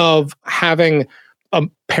terms of having a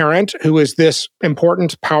parent who is this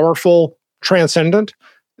important, powerful, transcendent,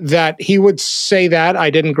 that he would say that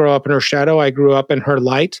I didn't grow up in her shadow. I grew up in her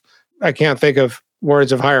light. I can't think of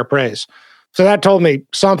words of higher praise. So that told me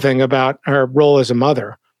something about her role as a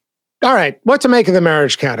mother. All right, what to make of the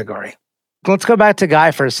marriage category? Let's go back to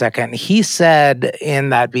Guy for a second. He said in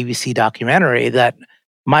that BBC documentary that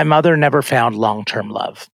my mother never found long-term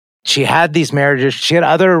love. She had these marriages, she had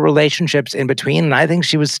other relationships in between, and I think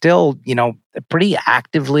she was still, pretty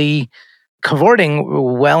actively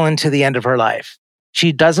cavorting well into the end of her life.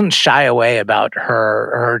 She doesn't shy away about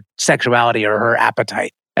her sexuality or her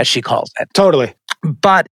appetite, as she calls it. Totally.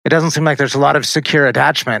 But it doesn't seem like there's a lot of secure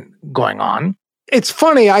attachment going on. It's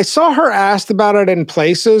funny. I saw her asked about it in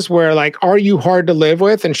places where, are you hard to live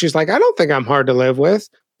with? And she's like, I don't think I'm hard to live with.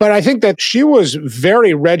 But I think that she was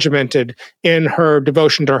very regimented in her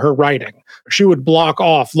devotion to her writing. She would block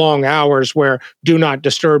off long hours where, do not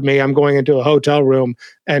disturb me. I'm going into a hotel room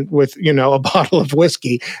and with, a bottle of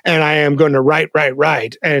whiskey, and I am going to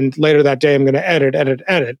write. And later that day, I'm going to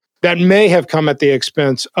edit. That may have come at the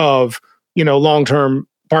expense of long-term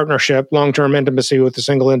partnership, long-term intimacy with a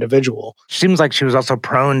single individual. Seems like she was also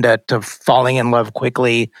prone to falling in love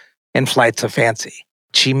quickly in flights of fancy.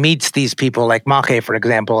 She meets these people like Mache, for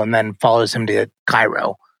example, and then follows him to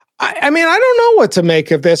Cairo. I mean, I don't know what to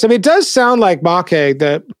make of this. I mean, it does sound like Mache,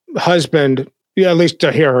 the husband, at least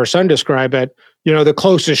to hear her son describe it, the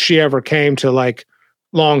closest she ever came to like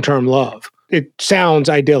long-term love. It sounds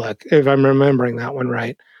idyllic, if I'm remembering that one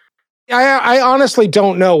right. I honestly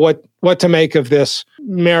don't know what to make of this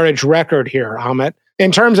marriage record here, Amit,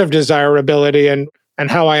 in terms of desirability and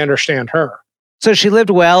how I understand her. So she lived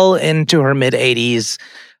well into her mid-80s.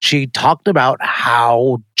 She talked about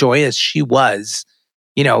how joyous she was,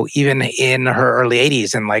 even in her early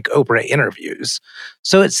 80s in like Oprah interviews.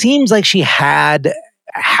 So it seems like she had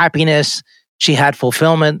happiness. She had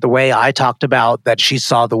fulfillment, the way I talked about that she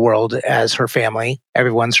saw the world as her family.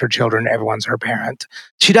 Everyone's her children, everyone's her parent.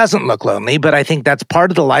 She doesn't look lonely, but I think that's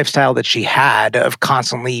part of the lifestyle that she had of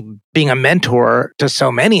constantly being a mentor to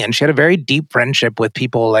so many. And she had a very deep friendship with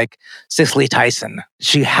people like Cicely Tyson.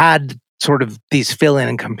 She had sort of these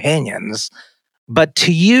fill-in companions. But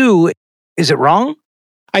to you, is it wrong?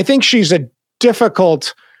 I think she's a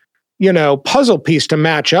difficult, puzzle piece to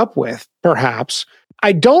match up with, perhaps.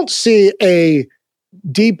 I don't see a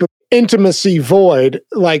deep intimacy void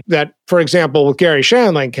like that, for example, with Gary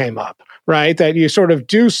Shandling came up, right? That you sort of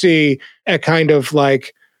do see a kind of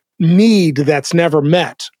like need that's never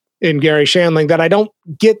met in Gary Shandling, that I don't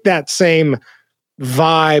get that same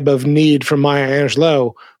vibe of need from Maya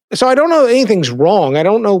Angelou. So I don't know if anything's wrong. I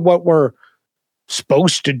don't know what we're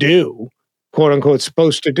supposed to do, quote unquote,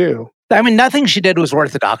 supposed to do. I mean, nothing she did was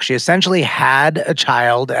orthodox. She essentially had a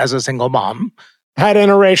child as a single mom. Had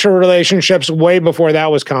interracial relationships way before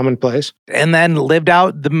that was commonplace. And then lived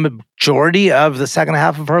out the majority of the second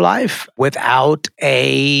half of her life without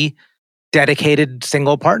a dedicated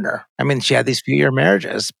single partner. I mean, she had these few-year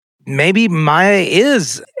marriages. Maybe Maya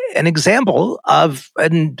is an example of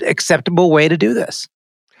an acceptable way to do this.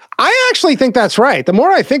 I actually think that's right. The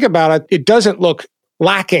more I think about it, it doesn't look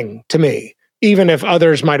lacking to me, even if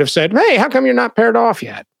others might have said, hey, how come you're not paired off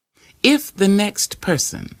yet? If the next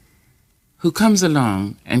person who comes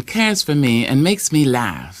along and cares for me and makes me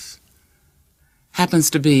laugh happens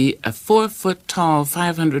to be a 4-foot-tall,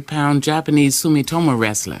 500-pound Japanese Sumitomo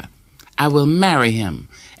wrestler, I will marry him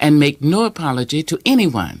and make no apology to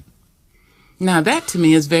anyone. Now, that to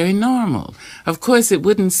me is very normal. Of course, it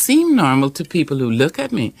wouldn't seem normal to people who look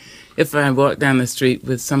at me if I walk down the street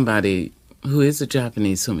with somebody who is a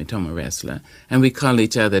Japanese Sumitomo wrestler and we call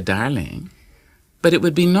each other darling. But it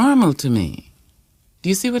would be normal to me. Do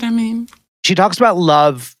you see what I mean? She talks about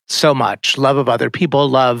love so much, love of other people,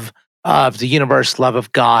 love of the universe, love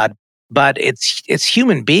of God, but it's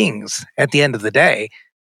human beings at the end of the day.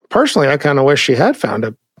 Personally, I kind of wish she had found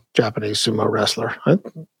a Japanese sumo wrestler. I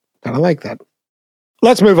kind of like that.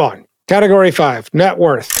 Let's move on. Category 5, net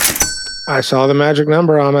worth. I saw the magic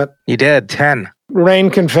number, Amit. You did, 10. Rain,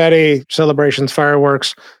 confetti, celebrations,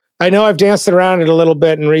 fireworks. I know I've danced around it a little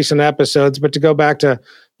bit in recent episodes, but to go back to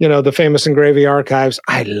the famous engraving archives,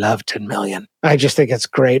 I love 10 million. I just think it's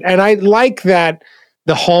great. And I like that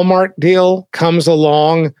the Hallmark deal comes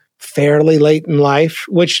along fairly late in life,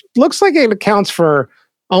 which looks like it accounts for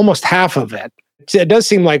almost half of it. It does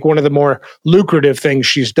seem like one of the more lucrative things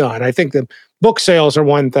she's done. I think the book sales are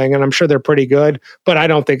one thing, and I'm sure they're pretty good, but I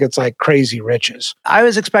don't think it's like crazy riches. I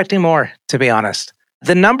was expecting more, to be honest.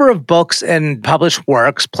 The number of books and published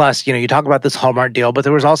works, plus, you talk about this Hallmark deal, but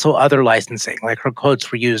there was also other licensing. Like her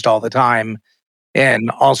quotes were used all the time in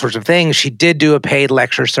all sorts of things. She did do a paid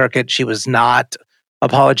lecture circuit. She was not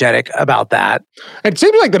apologetic about that. It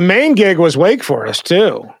seems like the main gig was Wake Forest,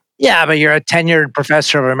 too. Yeah, but you're a tenured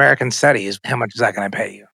professor of American studies. How much is that going to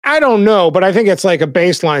pay you? I don't know, but I think it's like a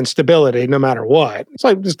baseline stability no matter what. It's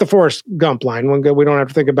like just the Forrest Gump line. We don't have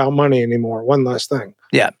to think about money anymore. One less thing.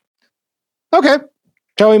 Yeah. Okay.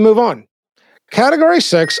 Shall we move on? Category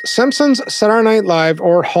 6, Simpsons, Saturday Night Live,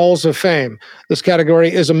 or Halls of Fame. This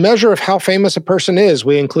category is a measure of how famous a person is.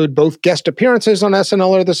 We include both guest appearances on SNL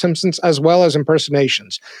or The Simpsons, as well as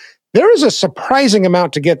impersonations. There is a surprising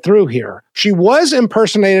amount to get through here. She was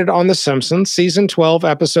impersonated on The Simpsons, season 12,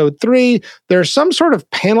 episode 3. There's some sort of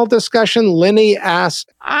panel discussion. Lenny asks,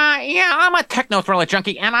 Yeah, I'm a techno-thriller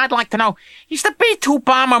junkie, and I'd like to know, is the B-2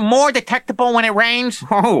 bomber more detectable when it rains?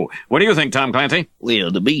 Oh, what do you think, Tom Clancy?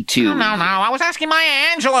 Well, the B-2... No, I was asking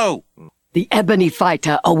Maya Angelou. The ebony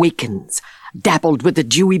fighter awakens, dappled with the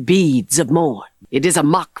dewy beads of morn. It is a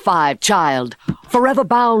Mach 5 child, forever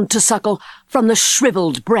bound to suckle from the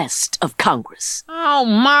shriveled breast of Congress. Oh,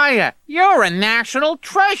 Maya, you're a national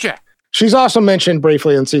treasure. She's also mentioned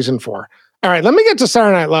briefly in season 4. All right, let me get to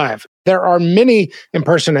Saturday Night Live. There are many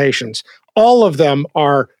impersonations. All of them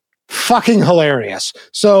are fucking hilarious.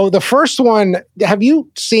 So the first one, have you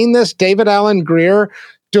seen this? David Alan Grier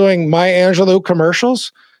doing Maya Angelou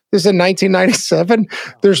commercials. This is in 1997.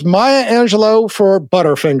 There's Maya Angelou for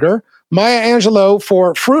Butterfinger, Maya Angelou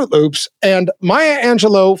for Fruit Loops, and Maya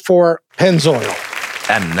Angelou for Pennzoil.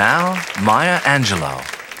 And now, Maya Angelou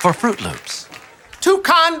for Fruit Loops.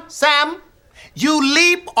 Toucan Sam, you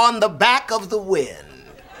leap on the back of the wind.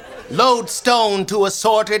 Lodestone to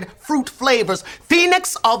assorted fruit flavors.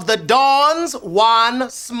 Phoenix of the dawn's wan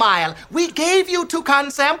smile. We gave you,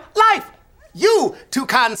 Toucan Sam, life. You,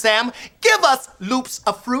 Toucan Sam, give us loops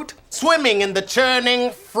of fruit, swimming in the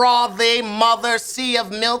churning, frothy mother sea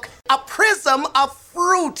of milk, a prism of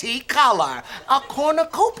fruity color, a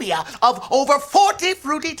cornucopia of over 40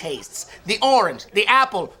 fruity tastes. The orange, the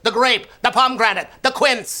apple, the grape, the pomegranate, the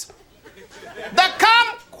quince, the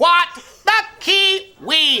kumquat, the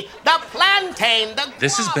kiwi, the plantain, the...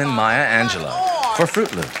 This has been Maya Angelou for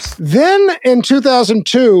Fruit Loops. Then in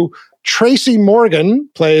 2002, Tracy Morgan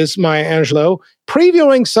plays Maya Angelou,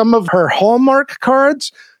 previewing some of her Hallmark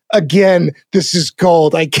cards. Again, this is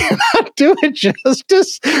gold. I cannot do it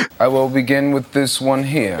justice. I will begin with this one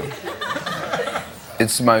here.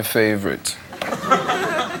 It's my favorite.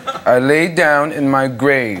 I lay down in my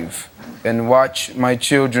grave and watch my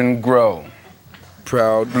children grow.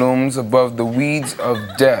 Proud blooms above the weeds of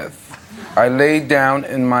death. I lay down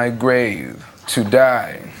in my grave to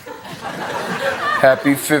die.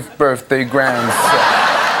 Happy 5th birthday, grandson.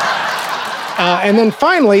 And then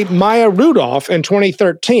finally, Maya Rudolph in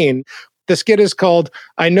 2013. The skit is called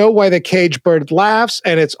I Know Why the Cage Bird Laughs,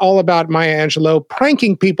 and it's all about Maya Angelou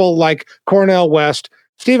pranking people like Cornel West,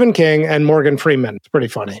 Stephen King, and Morgan Freeman. It's pretty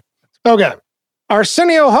funny. Okay.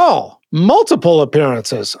 Arsenio Hall, multiple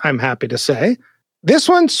appearances, I'm happy to say. This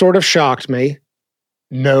one sort of shocked me.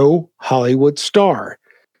 No Hollywood star.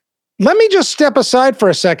 Let me just step aside for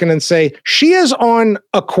a second and say she is on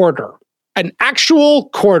a quarter, an actual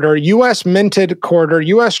quarter, U.S. minted quarter,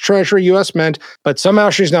 U.S. Treasury, U.S. Mint, but somehow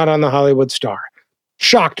she's not on the Hollywood star.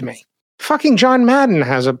 Shocked me. Fucking John Madden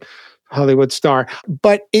has a Hollywood star,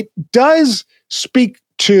 but it does speak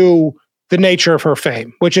to the nature of her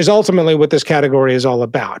fame, which is ultimately what this category is all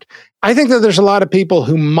about. I think that there's a lot of people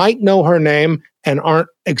who might know her name and aren't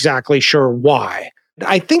exactly sure why.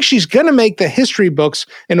 I think she's going to make the history books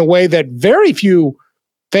in a way that very few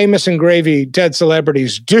famous and gravy dead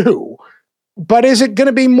celebrities do. But is it going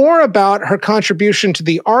to be more about her contribution to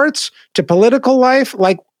the arts, to political life?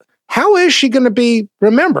 Like, how is she going to be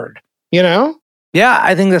remembered, you know? Yeah,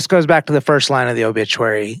 I think this goes back to the first line of the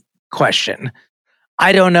obituary question.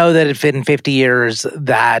 I don't know that if in 50 years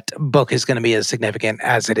that book is going to be as significant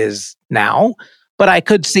as it is now, but I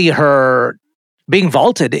could see her being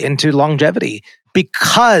vaulted into longevity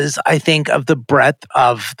because I think of the breadth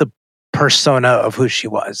of the persona of who she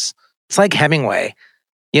was. It's like Hemingway.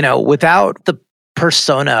 You know, without the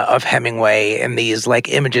persona of Hemingway and these like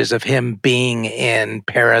images of him being in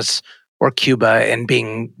Paris or Cuba and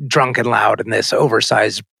being drunk and loud and this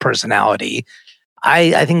oversized personality,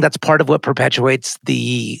 I think that's part of what perpetuates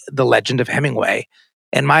the legend of Hemingway.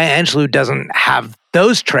 And Maya Angelou doesn't have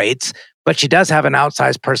those traits, but she does have an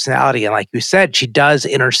outsized personality. And like you said, she does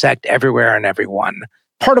intersect everywhere and everyone.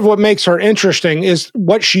 Part of what makes her interesting is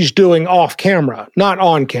what she's doing off camera, not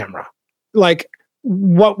on camera. Like,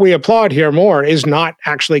 what we applaud here more is not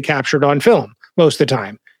actually captured on film most of the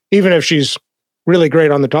time, even if she's really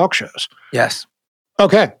great on the talk shows. Yes.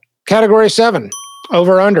 Okay. Category 7,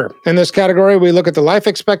 over under. In this category, we look at the life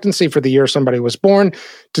expectancy for the year somebody was born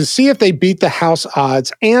to see if they beat the house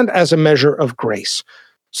odds and as a measure of grace.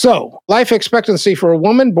 So, life expectancy for a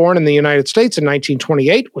woman born in the United States in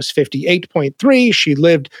 1928 was 58.3. She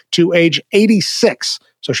lived to age 86,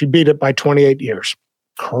 so she beat it by 28 years.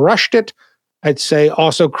 Crushed it. I'd say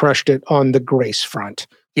also crushed it on the grace front.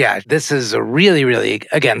 Yeah, this is really, really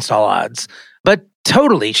against all odds. But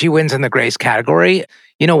totally, she wins in the grace category.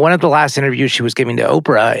 You know, one of the last interviews she was giving to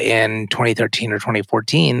Oprah in 2013 or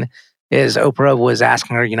 2014 is Oprah was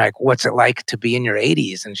asking her, you know, like, what's it like to be in your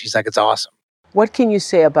 80s? And she's like, it's awesome. What can you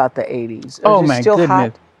say about the 80s? Oh, my still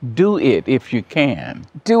goodness. Hot? Do it if you can.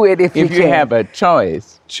 Do it if you can. If you have a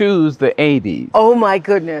choice, choose the 80s. Oh, my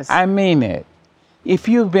goodness. I mean it. If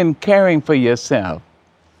you've been caring for yourself,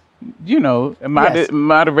 you know,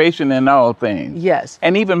 moderation in all things. Yes.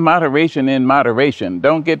 And even moderation in moderation.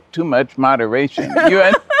 Don't get too much moderation.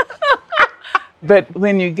 But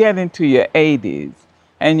when you get into your 80s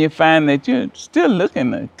and you find that you're still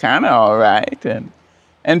looking kind of all right,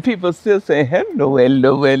 and people still say, hello,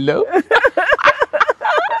 hello, hello.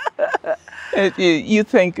 You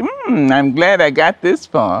think, I'm glad I got this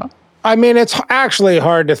far. I mean, it's actually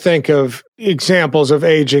hard to think of examples of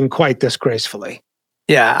aging quite this gracefully.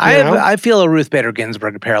 Yeah, I feel a Ruth Bader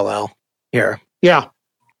Ginsburg parallel here. Yeah,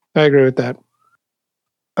 I agree with that.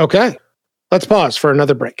 Okay, let's pause for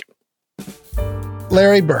another break.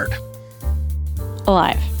 Larry Bird.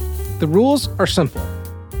 Alive. The rules are simple.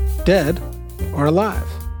 Dead or alive?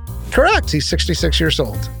 Correct. He's 66 years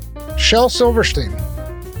old. Shel Silverstein.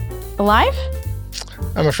 Alive?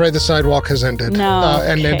 I'm afraid the sidewalk has ended. No.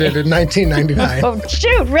 And ended in 1999. Oh,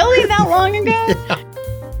 shoot. Really? That long ago? Yeah.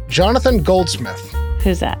 Jonathan Goldsmith.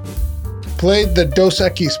 Who's that? Played the Dos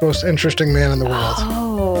Equis most interesting man in the world.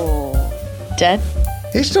 Oh. Dead?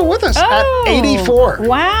 He's still with us at 84.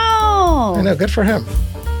 Wow. I know. Good for him.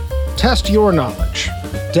 Test your knowledge.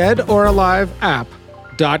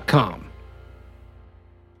 deadoraliveapp.com.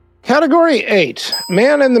 Category 8,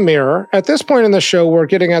 Man in the Mirror. At this point in the show, we're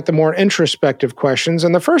getting at the more introspective questions.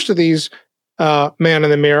 And the first of these, Man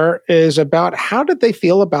in the Mirror, is about how did they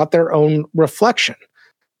feel about their own reflection?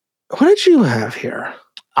 What did you have here?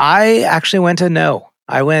 I actually went to no.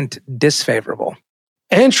 I went disfavorable.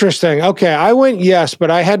 Interesting. Okay, I went yes,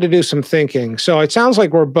 but I had to do some thinking. So it sounds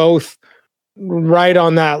like we're both right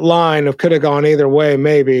on that line of could have gone either way,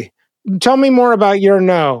 maybe. Tell me more about your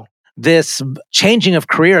no. This changing of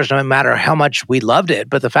careers, no matter how much we loved it,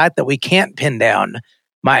 but the fact that we can't pin down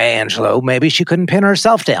Maya Angelou, maybe she couldn't pin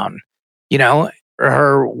herself down. You know,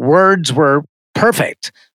 her words were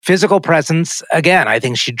perfect. Physical presence, again, I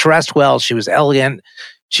think she dressed well, she was elegant,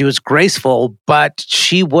 she was graceful, but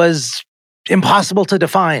she was impossible to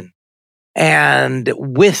define. And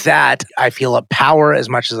with that, I feel a power as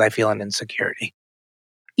much as I feel an insecurity.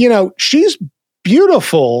 You know, she's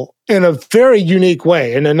beautiful in a very unique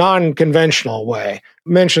way, in a non-conventional way.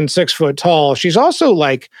 Mentioned 6 foot tall. She's also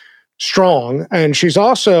like strong, and she's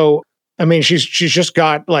also, I mean, she's just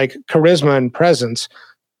got like charisma and presence.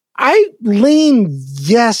 I lean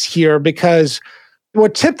yes here because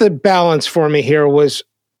what tipped the balance for me here was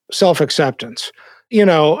self-acceptance. You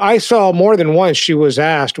know, I saw more than once she was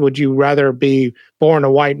asked, would you rather be born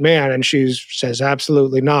a white man? And she says,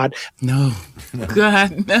 absolutely not. No.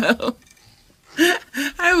 God, no.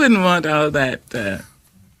 I wouldn't want all that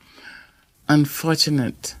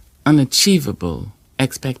unfortunate, unachievable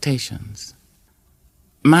expectations.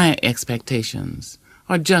 My expectations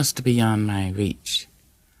are just beyond my reach,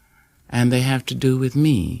 and they have to do with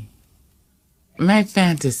me. My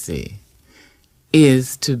fantasy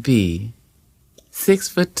is to be 6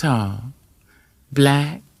 foot tall,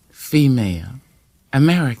 black, female,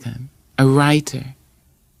 American, a writer,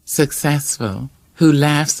 successful, who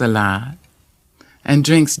laughs a lot, and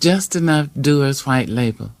drinks just enough Dewar's White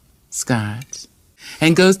Label scotch,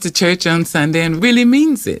 and goes to church on Sunday and really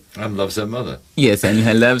means it. And loves her mother. Yes,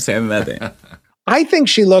 and loves her mother. I think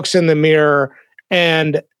she looks in the mirror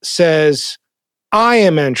and says, I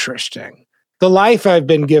am interesting. The life I've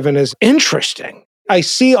been given is interesting. I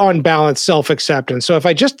see on balance self-acceptance. So if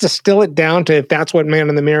I just distill it down to if that's what Man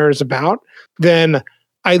in the Mirror is about, then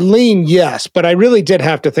I lean yes, but I really did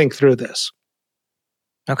have to think through this.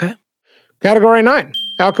 Okay. Category 9,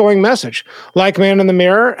 outgoing message. Like Man in the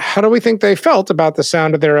Mirror, how do we think they felt about the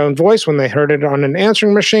sound of their own voice when they heard it on an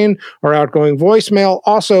answering machine or outgoing voicemail?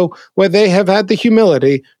 Also, would they have had the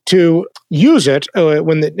humility to use it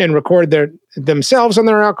and record themselves on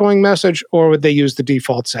their outgoing message, or would they use the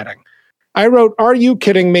default setting? I wrote, are you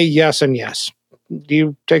kidding me? Yes and yes. Do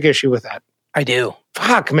you take issue with that? I do.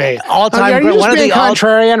 Fuck me. All-time are you just being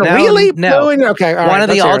contrarian? No, really? No. Okay. All one right, of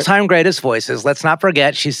the all-time greatest voices. Let's not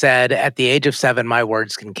forget, she said, at the age of 7, my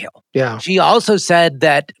words can kill. Yeah. She also said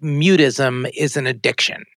that mutism is an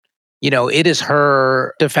addiction. You know, it is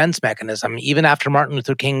her defense mechanism. Even after Martin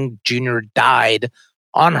Luther King Jr. died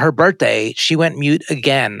on her birthday, she went mute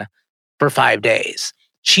again for 5 days.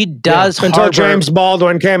 She does until James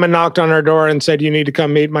Baldwin came and knocked on her door and said, you need to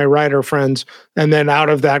come meet my writer friends. And then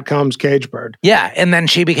out of that comes Cage Bird. Yeah. And then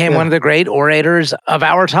she became one of the great orators of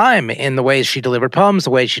our time in the ways she delivered poems,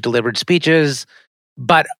 the way she delivered speeches.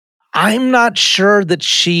 But I'm not sure that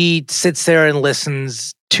she sits there and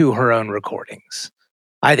listens to her own recordings.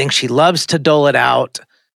 I think she loves to dole it out,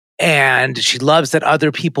 and she loves that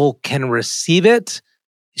other people can receive it.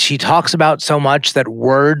 She talks about so much that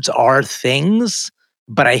words are things.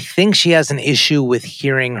 But I think she has an issue with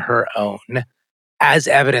hearing her own, as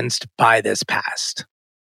evidenced by this past.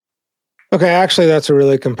 Okay, actually, that's a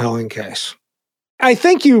really compelling case. I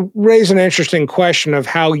think you raise an interesting question of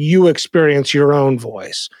how you experience your own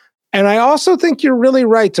voice. And I also think you're really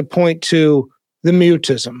right to point to the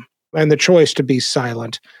mutism and the choice to be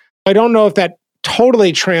silent. I don't know if that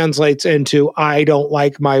totally translates into I don't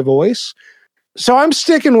like my voice, So I'm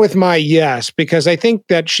sticking with my yes, because I think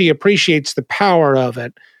that she appreciates the power of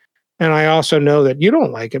it. And I also know that you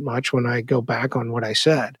don't like it much when I go back on what I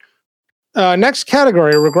said. Next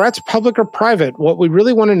category, regrets, public or private. What we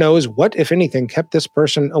really want to know is what, if anything, kept this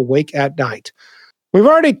person awake at night. We've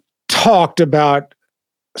already talked about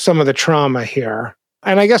some of the trauma here,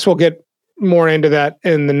 and I guess we'll get more into that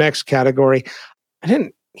in the next category. I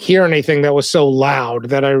didn't hear anything that was so loud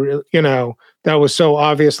that that was so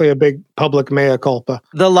obviously a big public mea culpa.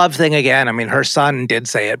 The love thing again. I mean, her son did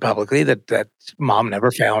say it publicly that mom never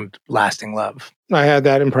found lasting love. I had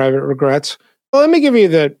that in private regrets. Well, let me give you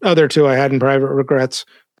the other two I had in private regrets.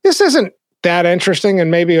 This isn't that interesting, and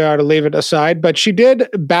maybe I ought to leave it aside, but she did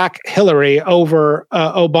back Hillary over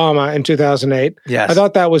Obama in 2008. Yes. I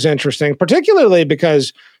thought that was interesting, particularly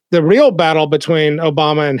because the real battle between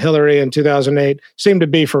Obama and Hillary in 2008 seemed to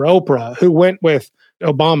be for Oprah, who went with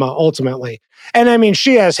Obama ultimately. And I mean,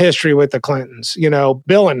 she has history with the Clintons. You know,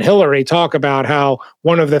 Bill and Hillary talk about how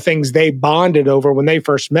one of the things they bonded over when they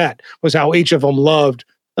first met was how each of them loved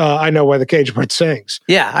I Know Why the Cage Bird Sings.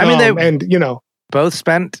 Yeah, I mean, they both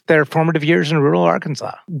spent their formative years in rural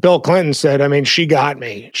Arkansas. Bill Clinton said, I mean, she got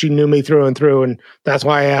me. She knew me through and through, and that's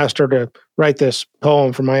why I asked her to write this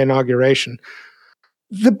poem for my inauguration.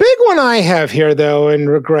 The big one I have here, though, in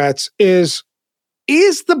regrets is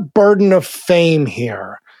the burden of fame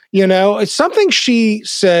here. You know, it's something she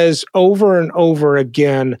says over and over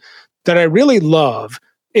again that I really love,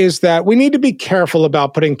 is that we need to be careful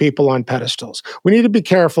about putting people on pedestals. We need to be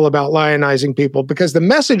careful about lionizing people, because the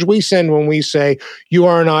message we send when we say, you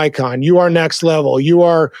are an icon, you are next level, you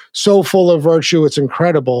are so full of virtue, it's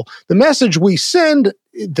incredible. The message we send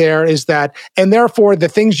there is that, and therefore the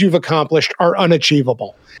things you've accomplished are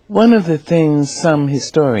unachievable. One of the things some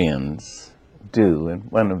historians do, and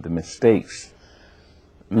one of the mistakes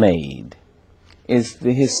made, is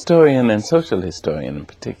the historian, and social historian in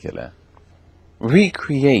particular,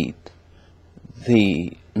 recreate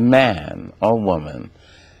the man or woman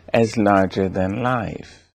as larger than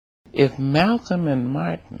life. If Malcolm and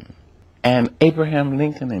Martin and Abraham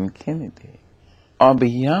Lincoln and Kennedy are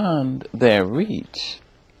beyond their reach,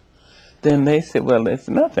 then they say, well, there's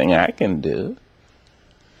nothing I can do.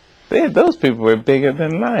 Those people were bigger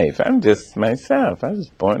than life. I'm just myself. I was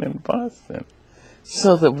born in Boston.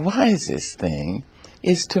 So the wisest thing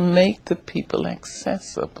is to make the people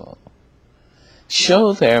accessible.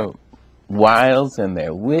 Show their wiles and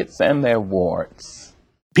their wits and their warts.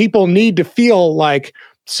 People need to feel like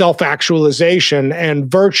self-actualization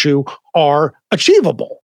and virtue are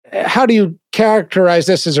achievable. How do you characterize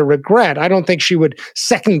this as a regret? I don't think she would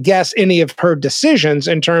second guess any of her decisions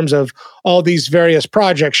in terms of all these various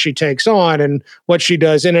projects she takes on and what she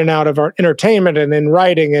does in and out of our entertainment and in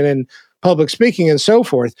writing and in public speaking and so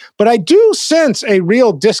forth. But I do sense a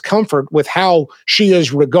real discomfort with how she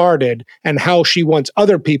is regarded and how she wants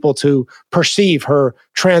other people to perceive her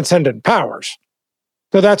transcendent powers.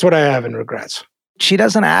 So that's what I have in regrets. She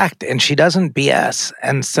doesn't act and she doesn't BS.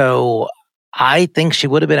 And so I think she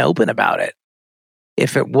would have been open about it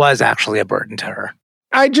if it was actually a burden to her.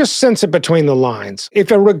 I just sense it between the lines.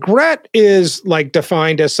 If a regret is like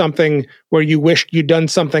defined as something where you wished you'd done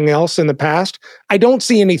something else in the past, I don't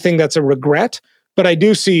see anything that's a regret, but I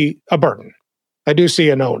do see a burden. I do see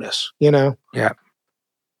an onus, you know? Yeah.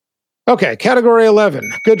 Okay, category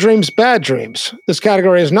 11, good dreams, bad dreams. This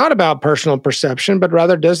category is not about personal perception, but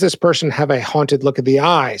rather, does this person have a haunted look of the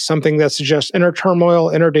eye, something that suggests inner turmoil,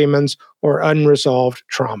 inner demons, or unresolved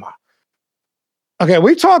trauma? Okay,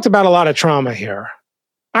 we've talked about a lot of trauma here.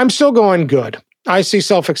 I'm still going good. I see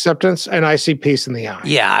self-acceptance and I see peace in the eye.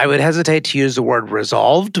 Yeah, I would hesitate to use the word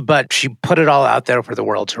resolved, but she put it all out there for the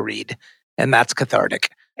world to read, and that's cathartic.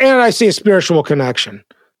 And I see a spiritual connection.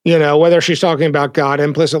 You know, whether she's talking about God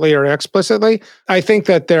implicitly or explicitly, I think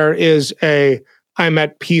that there is I'm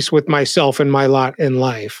at peace with myself and my lot in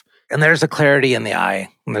life. And there's a clarity in the eye,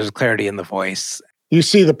 and there's a clarity in the voice. You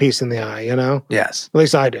see the peace in the eye, you know? Yes. At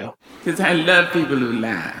least I do. Because I love people who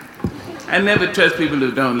laugh. I never trust people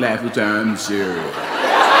who don't laugh, which I'm serious.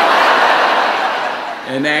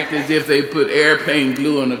 And act as if they put airplane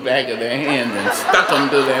glue on the back of their hands and stuck them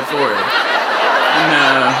to their forehead.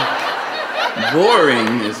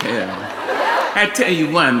 Boring as hell. I tell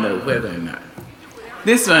you one, though, whether or not.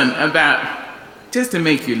 This one about, just to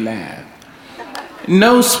make you laugh.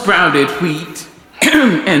 No sprouted wheat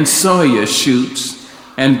and soya shoots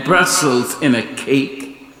and Brussels in a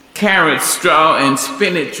cake, carrot straw and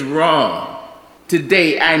spinach raw.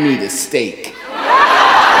 Today I need a steak.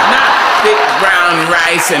 Not thick brown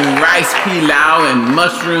rice and rice pilau and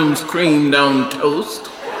mushrooms creamed on toast.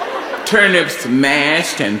 Turnips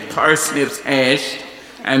mashed and parsnips hashed,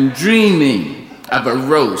 I'm dreaming of a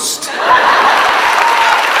roast.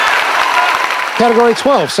 Category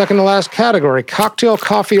 12, second to last category, cocktail,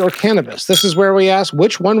 coffee, or cannabis. This is where we ask,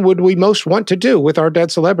 which one would we most want to do with our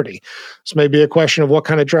dead celebrity? This may be a question of what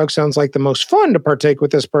kind of drug sounds like the most fun to partake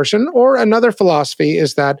with this person, or another philosophy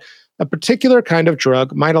is that a particular kind of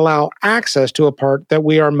drug might allow access to a part that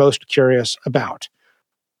we are most curious about.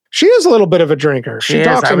 She is a little bit of a drinker. She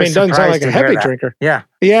talks, doesn't sound like a heavy drinker. Yeah.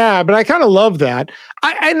 Yeah, but I kind of love that.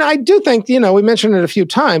 I do think, we mentioned it a few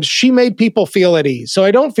times, she made people feel at ease. So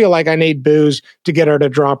I don't feel like I need booze to get her to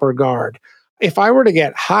drop her guard. If I were to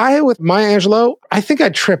get high with Maya Angelou, I think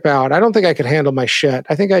I'd trip out. I don't think I could handle my shit.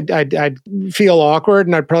 I think I'd feel awkward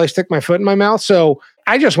and I'd probably stick my foot in my mouth. So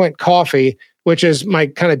I just went coffee, which is my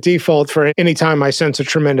kind of default for any time I sense a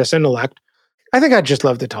tremendous intellect. I think I'd just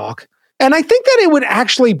love to talk. And I think that it would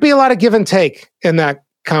actually be a lot of give and take in that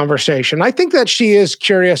conversation. I think that she is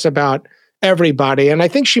curious about everybody, and I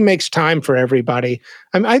think she makes time for everybody.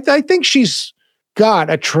 I think she's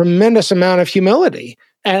got a tremendous amount of humility,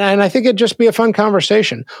 and I think it'd just be a fun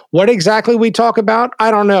conversation. What exactly we talk about,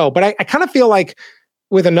 I don't know, but I kind of feel like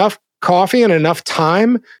with enough coffee and enough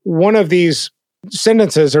time, one of these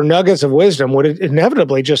sentences or nuggets of wisdom would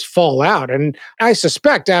inevitably just fall out. And I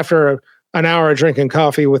suspect after an hour of drinking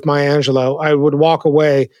coffee with Maya Angelou, I would walk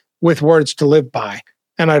away with words to live by.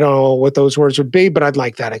 And I don't know what those words would be, but I'd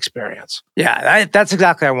like that experience. Yeah, that's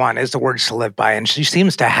exactly what I want, is the words to live by. And she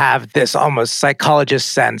seems to have this almost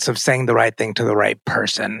psychologist sense of saying the right thing to the right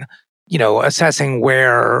person, assessing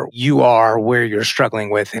where you are, where you're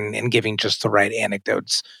struggling with, and giving just the right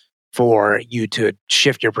anecdotes for you to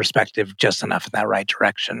shift your perspective just enough in that right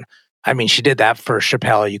direction. I mean, she did that for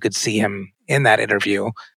Chappelle. You could see him in that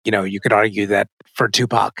interview. You could argue that for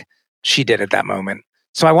Tupac, she did at that moment.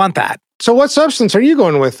 So I want that. So what substance are you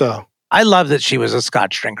going with, though? I love that she was a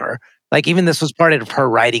scotch drinker. Like, even this was part of her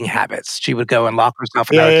writing habits. She would go and lock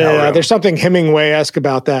herself in a hotel room. There's something Hemingway-esque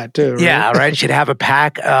about that, too. Right? Yeah, right? She'd have a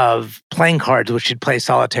pack of playing cards, which she'd play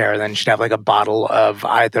solitaire, and then she'd have like a bottle of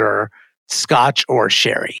either scotch or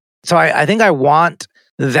sherry. So I think I want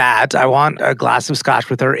that. I want a glass of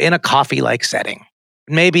scotch with her in a coffee-like setting.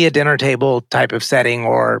 Maybe a dinner table type of setting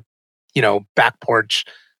or, back porch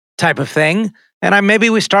type of thing. And maybe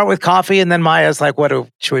we start with coffee and then Maya's like,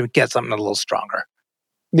 should we get something a little stronger?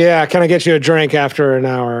 Yeah, can I get you a drink after an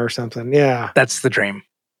hour or something? Yeah. That's the dream.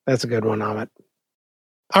 That's a good one, Amit.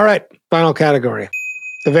 All right, final category.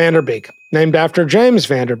 The Vanderbeek, named after James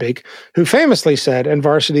Vanderbeek, who famously said in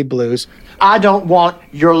Varsity Blues, I don't want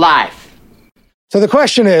your life. So the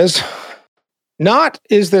question is, not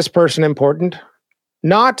is this person important?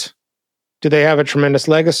 Not do they have a tremendous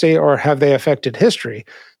legacy or have they affected history?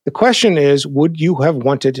 The question is, would you have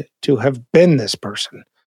wanted to have been this person?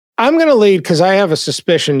 I'm going to lead because I have a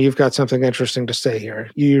suspicion you've got something interesting to say here.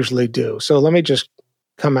 You usually do. So let me just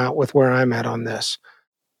come out with where I'm at on this.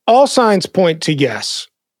 All signs point to yes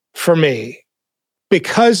for me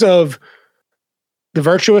because of the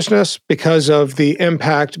virtuousness, because of the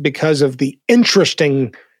impact, because of the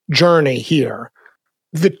interesting journey here.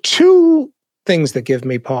 The two things that give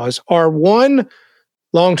me pause are, one,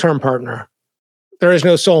 long-term partner. There is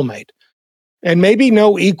no soulmate and maybe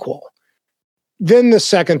no equal. Then the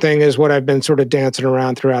second thing is what I've been sort of dancing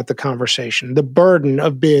around throughout the conversation, the burden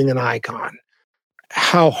of being an icon,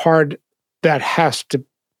 how hard that has to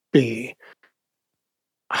be.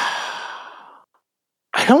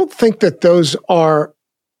 I don't think that those are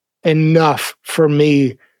enough for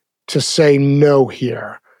me to say no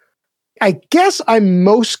here. I guess I'm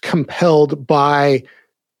most compelled by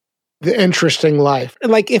the interesting life.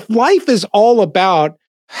 Like, if life is all about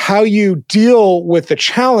how you deal with the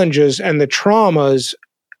challenges and the traumas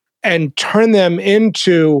and turn them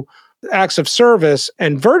into acts of service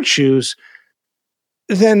and virtues,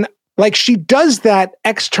 then like she does that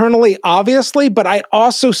externally, obviously, but I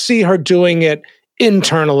also see her doing it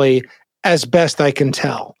internally as best I can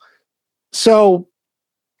tell. So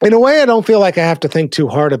in a way, I don't feel like I have to think too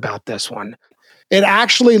hard about this one. It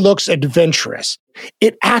actually looks adventurous.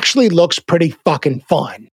 It actually looks pretty fucking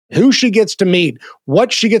fun. Who she gets to meet,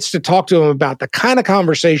 what she gets to talk to him about, the kind of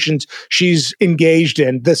conversations she's engaged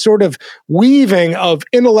in, the sort of weaving of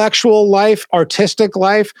intellectual life, artistic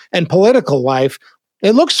life, and political life.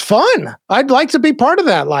 It looks fun. I'd like to be part of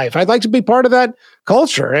that life. I'd like to be part of that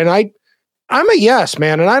culture. And I'm a yes,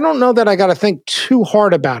 man. And I don't know that I got to think too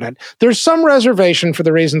hard about it. There's some reservation for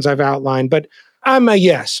the reasons I've outlined, but I'm a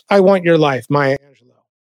yes. I want your life, Maya Angelou.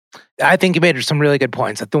 I think you made some really good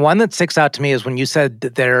points. The one that sticks out to me is when you said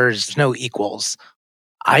that there's no equals.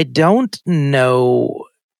 I don't know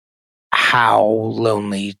how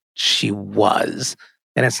lonely she was.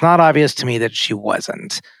 And it's not obvious to me that she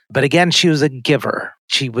wasn't. But again, she was a giver.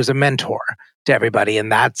 She was a mentor to everybody.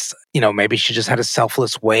 And that's, maybe she just had a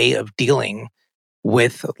selfless way of dealing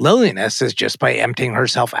with loneliness, is just by emptying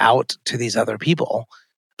herself out to these other people.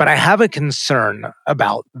 But I have a concern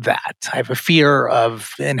about that. I have a fear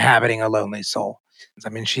of inhabiting a lonely soul. I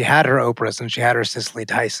mean, she had her Oprahs and she had her Cicely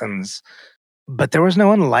Tysons, but there was no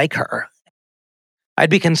one like her. I'd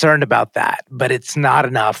be concerned about that, but it's not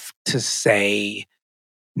enough to say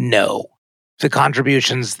no. The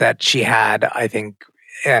contributions that she had, I think,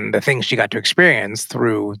 and the things she got to experience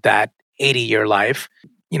through that 80-year life,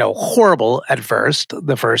 horrible at first,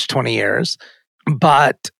 the first 20 years,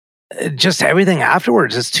 but just everything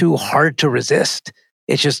afterwards is too hard to resist.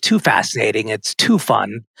 It's just too fascinating. It's too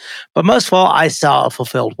fun. But most of all, I saw a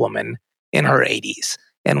fulfilled woman in her 80s.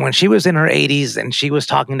 And when she was in her 80s and she was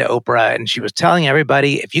talking to Oprah and she was telling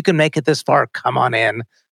everybody, if you can make it this far, come on in.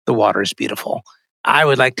 The water is beautiful. I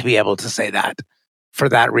would like to be able to say that. For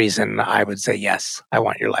that reason, I would say, yes, I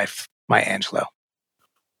want your life, Maya Angelou.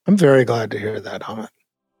 I'm very glad to hear that, Amit.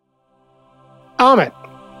 Amit,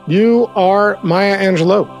 you are Maya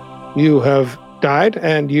Angelou. You have died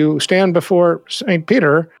and you stand before St.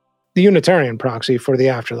 Peter, the Unitarian proxy for the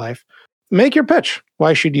afterlife. Make your pitch.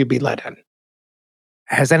 Why should you be let in?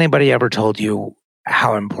 Has anybody ever told you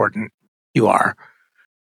how important you are?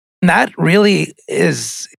 And that really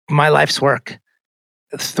is my life's work.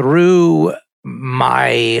 Through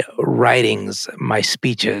my writings, my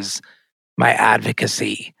speeches, my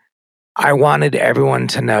advocacy, I wanted everyone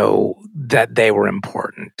to know that they were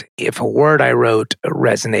important. If a word I wrote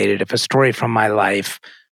resonated, if a story from my life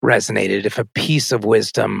resonated, if a piece of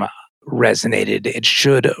wisdom resonated, it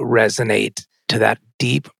should resonate to that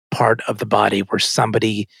deep part of the body where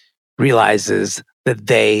somebody realizes that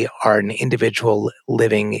they are an individual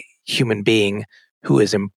living human being who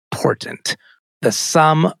is important. The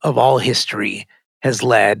sum of all history has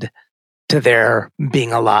led to their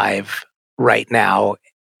being alive right now.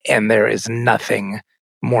 And there is nothing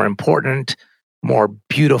more important, more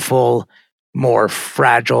beautiful, more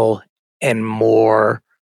fragile, and more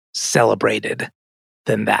celebrated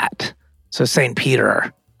than that. So, St.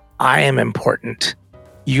 Peter, I am important.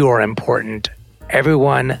 You're important.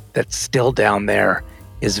 Everyone that's still down there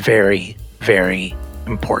is very, very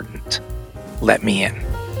important. Let me in.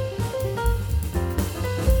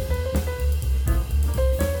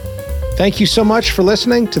 Thank you so much for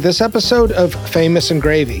listening to this episode of Famous and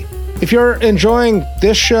Gravy. If you're enjoying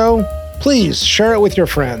this show, please share it with your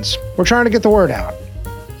friends. We're trying to get the word out.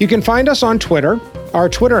 You can find us on Twitter. Our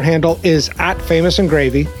Twitter handle is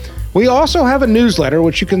 @FamousAndGravy. We also have a newsletter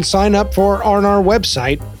which you can sign up for on our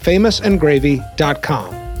website,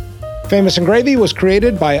 famousandgravy.com. Famous and Gravy was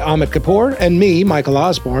created by Amit Kapoor and me, Michael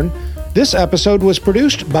Osborne. This episode was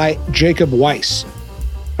produced by Jacob Weiss.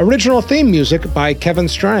 Original theme music by Kevin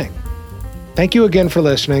Strang. Thank you again for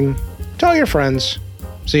listening. Tell your friends.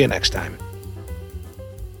 See you next time.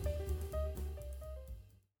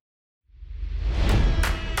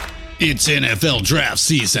 It's NFL draft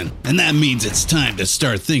season, and that means it's time to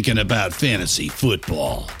start thinking about fantasy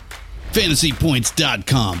football.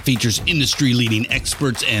 FantasyPoints.com features industry-leading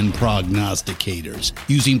experts and prognosticators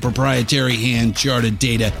using proprietary hand-charted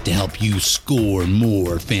data to help you score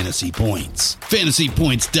more fantasy points.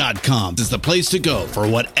 FantasyPoints.com is the place to go for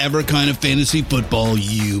whatever kind of fantasy football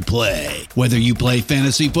you play. Whether you play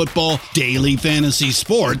fantasy football, daily fantasy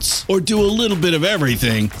sports, or do a little bit of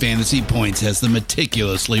everything, Fantasy Points has the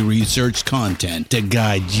meticulously researched content to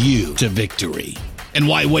guide you to victory. And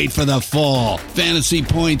why wait for the fall? Fantasy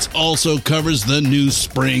Points also covers the new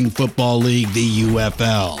spring football league, the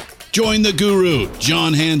UFL. Join the guru,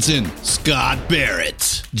 John Hansen, Scott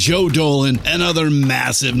Barrett, Joe Dolan, and other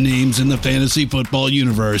massive names in the fantasy football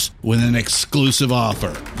universe with an exclusive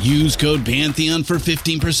offer. Use code Pantheon for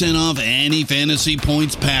 15% off any Fantasy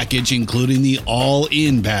Points package, including the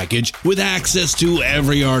all-in package, with access to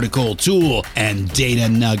every article, tool, and data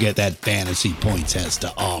nugget that Fantasy Points has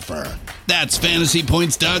to offer. That's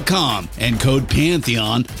FantasyPoints.com and code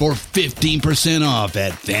Pantheon for 15% off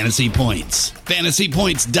at Fantasy Points.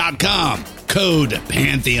 FantasyPoints.com, code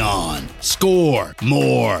Pantheon. Score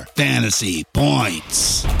more fantasy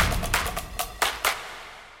points.